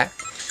cat,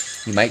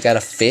 you might got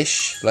a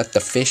fish, let the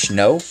fish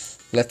know,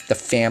 let the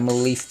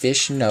family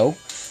fish know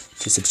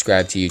to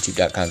subscribe to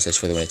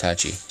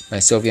youtube.com/ForTheWinItachi. My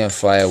Sylveon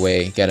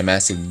Flyaway got a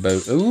massive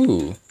boat.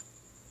 Ooh.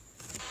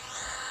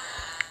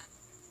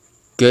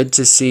 Good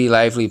to see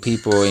lively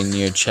people in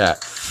your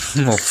chat.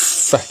 Oh,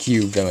 fuck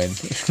you, villain.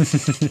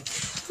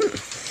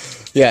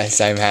 Yes,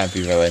 I'm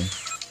happy, villain.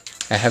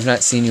 I have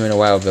not seen you in a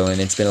while, villain.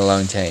 It's been a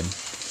long time.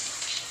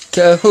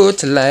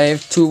 Kahoot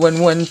Live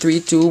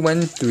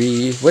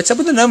 2113213. What's up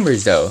with the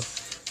numbers, though?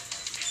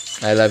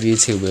 I love you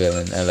too,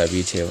 villain. I love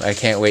you too. I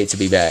can't wait to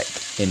be back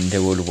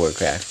into World of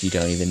Warcraft. You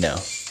don't even know.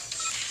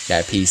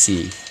 That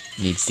PC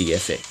needs to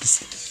get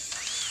fixed.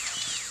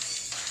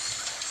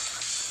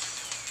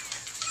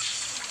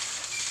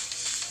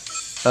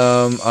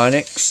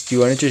 Onyx, do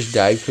you want to just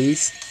die,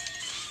 please?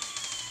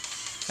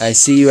 I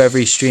see you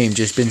every stream,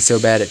 just been so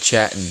bad at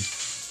chatting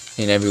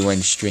in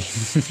everyone's stream.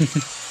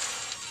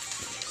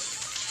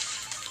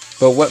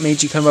 But what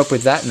made you come up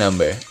with that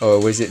number?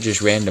 Or was it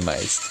just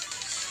randomized?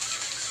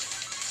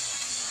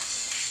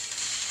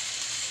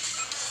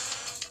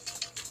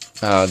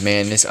 Oh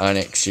man, this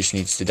Onyx just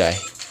needs to die.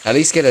 At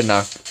least get a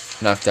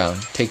knockdown.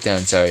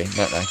 Takedown, sorry.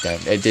 Not knockdown.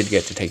 It did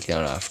get the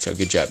takedown off, so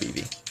good job,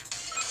 Eevee.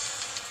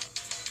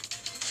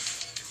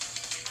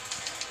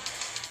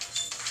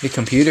 The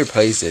computer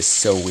plays this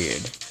so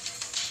weird.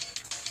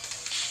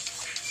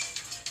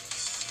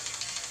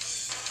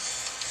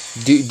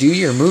 Do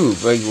your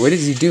move. Like, what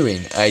is he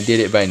doing? I did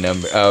it by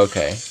number. Oh,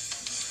 okay.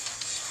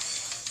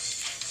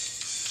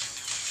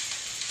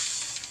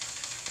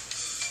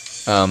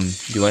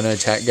 Do you want to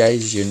attack,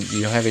 guys? You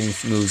don't have any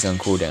moves on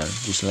cooldown.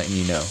 Just letting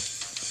you know.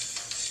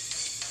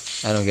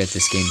 I don't get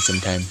this game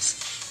sometimes.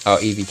 Oh,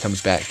 Eevee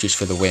comes back just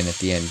for the win at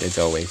the end, as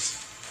always.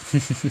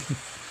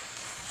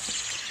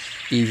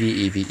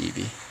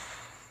 Eevee.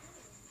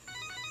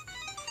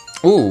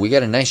 Ooh, we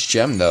got a nice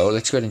gem, though.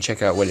 Let's go ahead and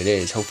check out what it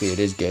is. Hopefully it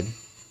is good.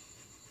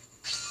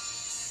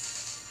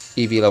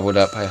 Eevee leveled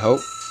up, I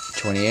hope.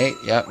 28.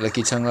 Yep.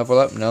 Licky Tongue level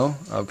up? No?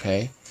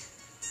 Okay.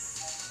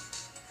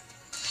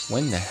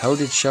 When the hell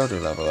did Shelter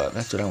level up?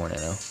 That's what I want to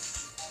know.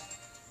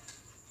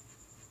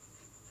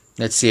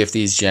 Let's see if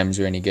these gems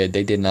are any good.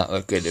 They did not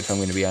look good, if I'm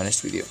going to be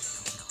honest with you.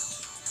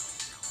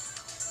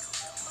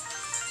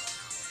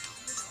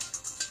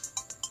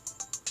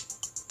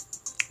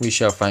 We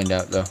shall find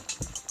out, though.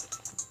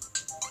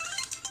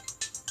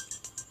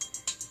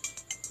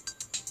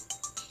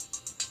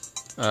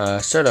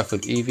 Start off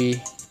with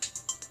Eevee.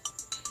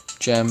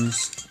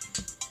 Gems.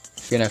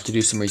 Gonna have to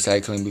do some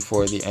recycling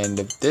before the end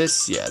of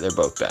this. Yeah, they're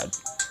both bad.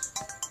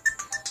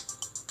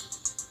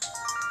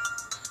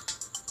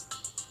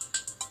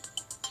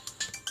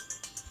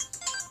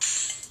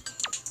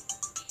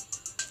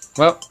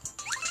 Well,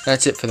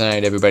 that's it for the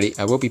night, everybody.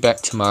 I will be back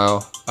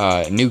tomorrow.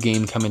 A new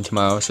game coming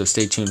tomorrow, so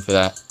stay tuned for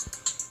that.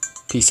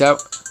 Peace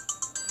out.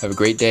 Have a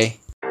great day.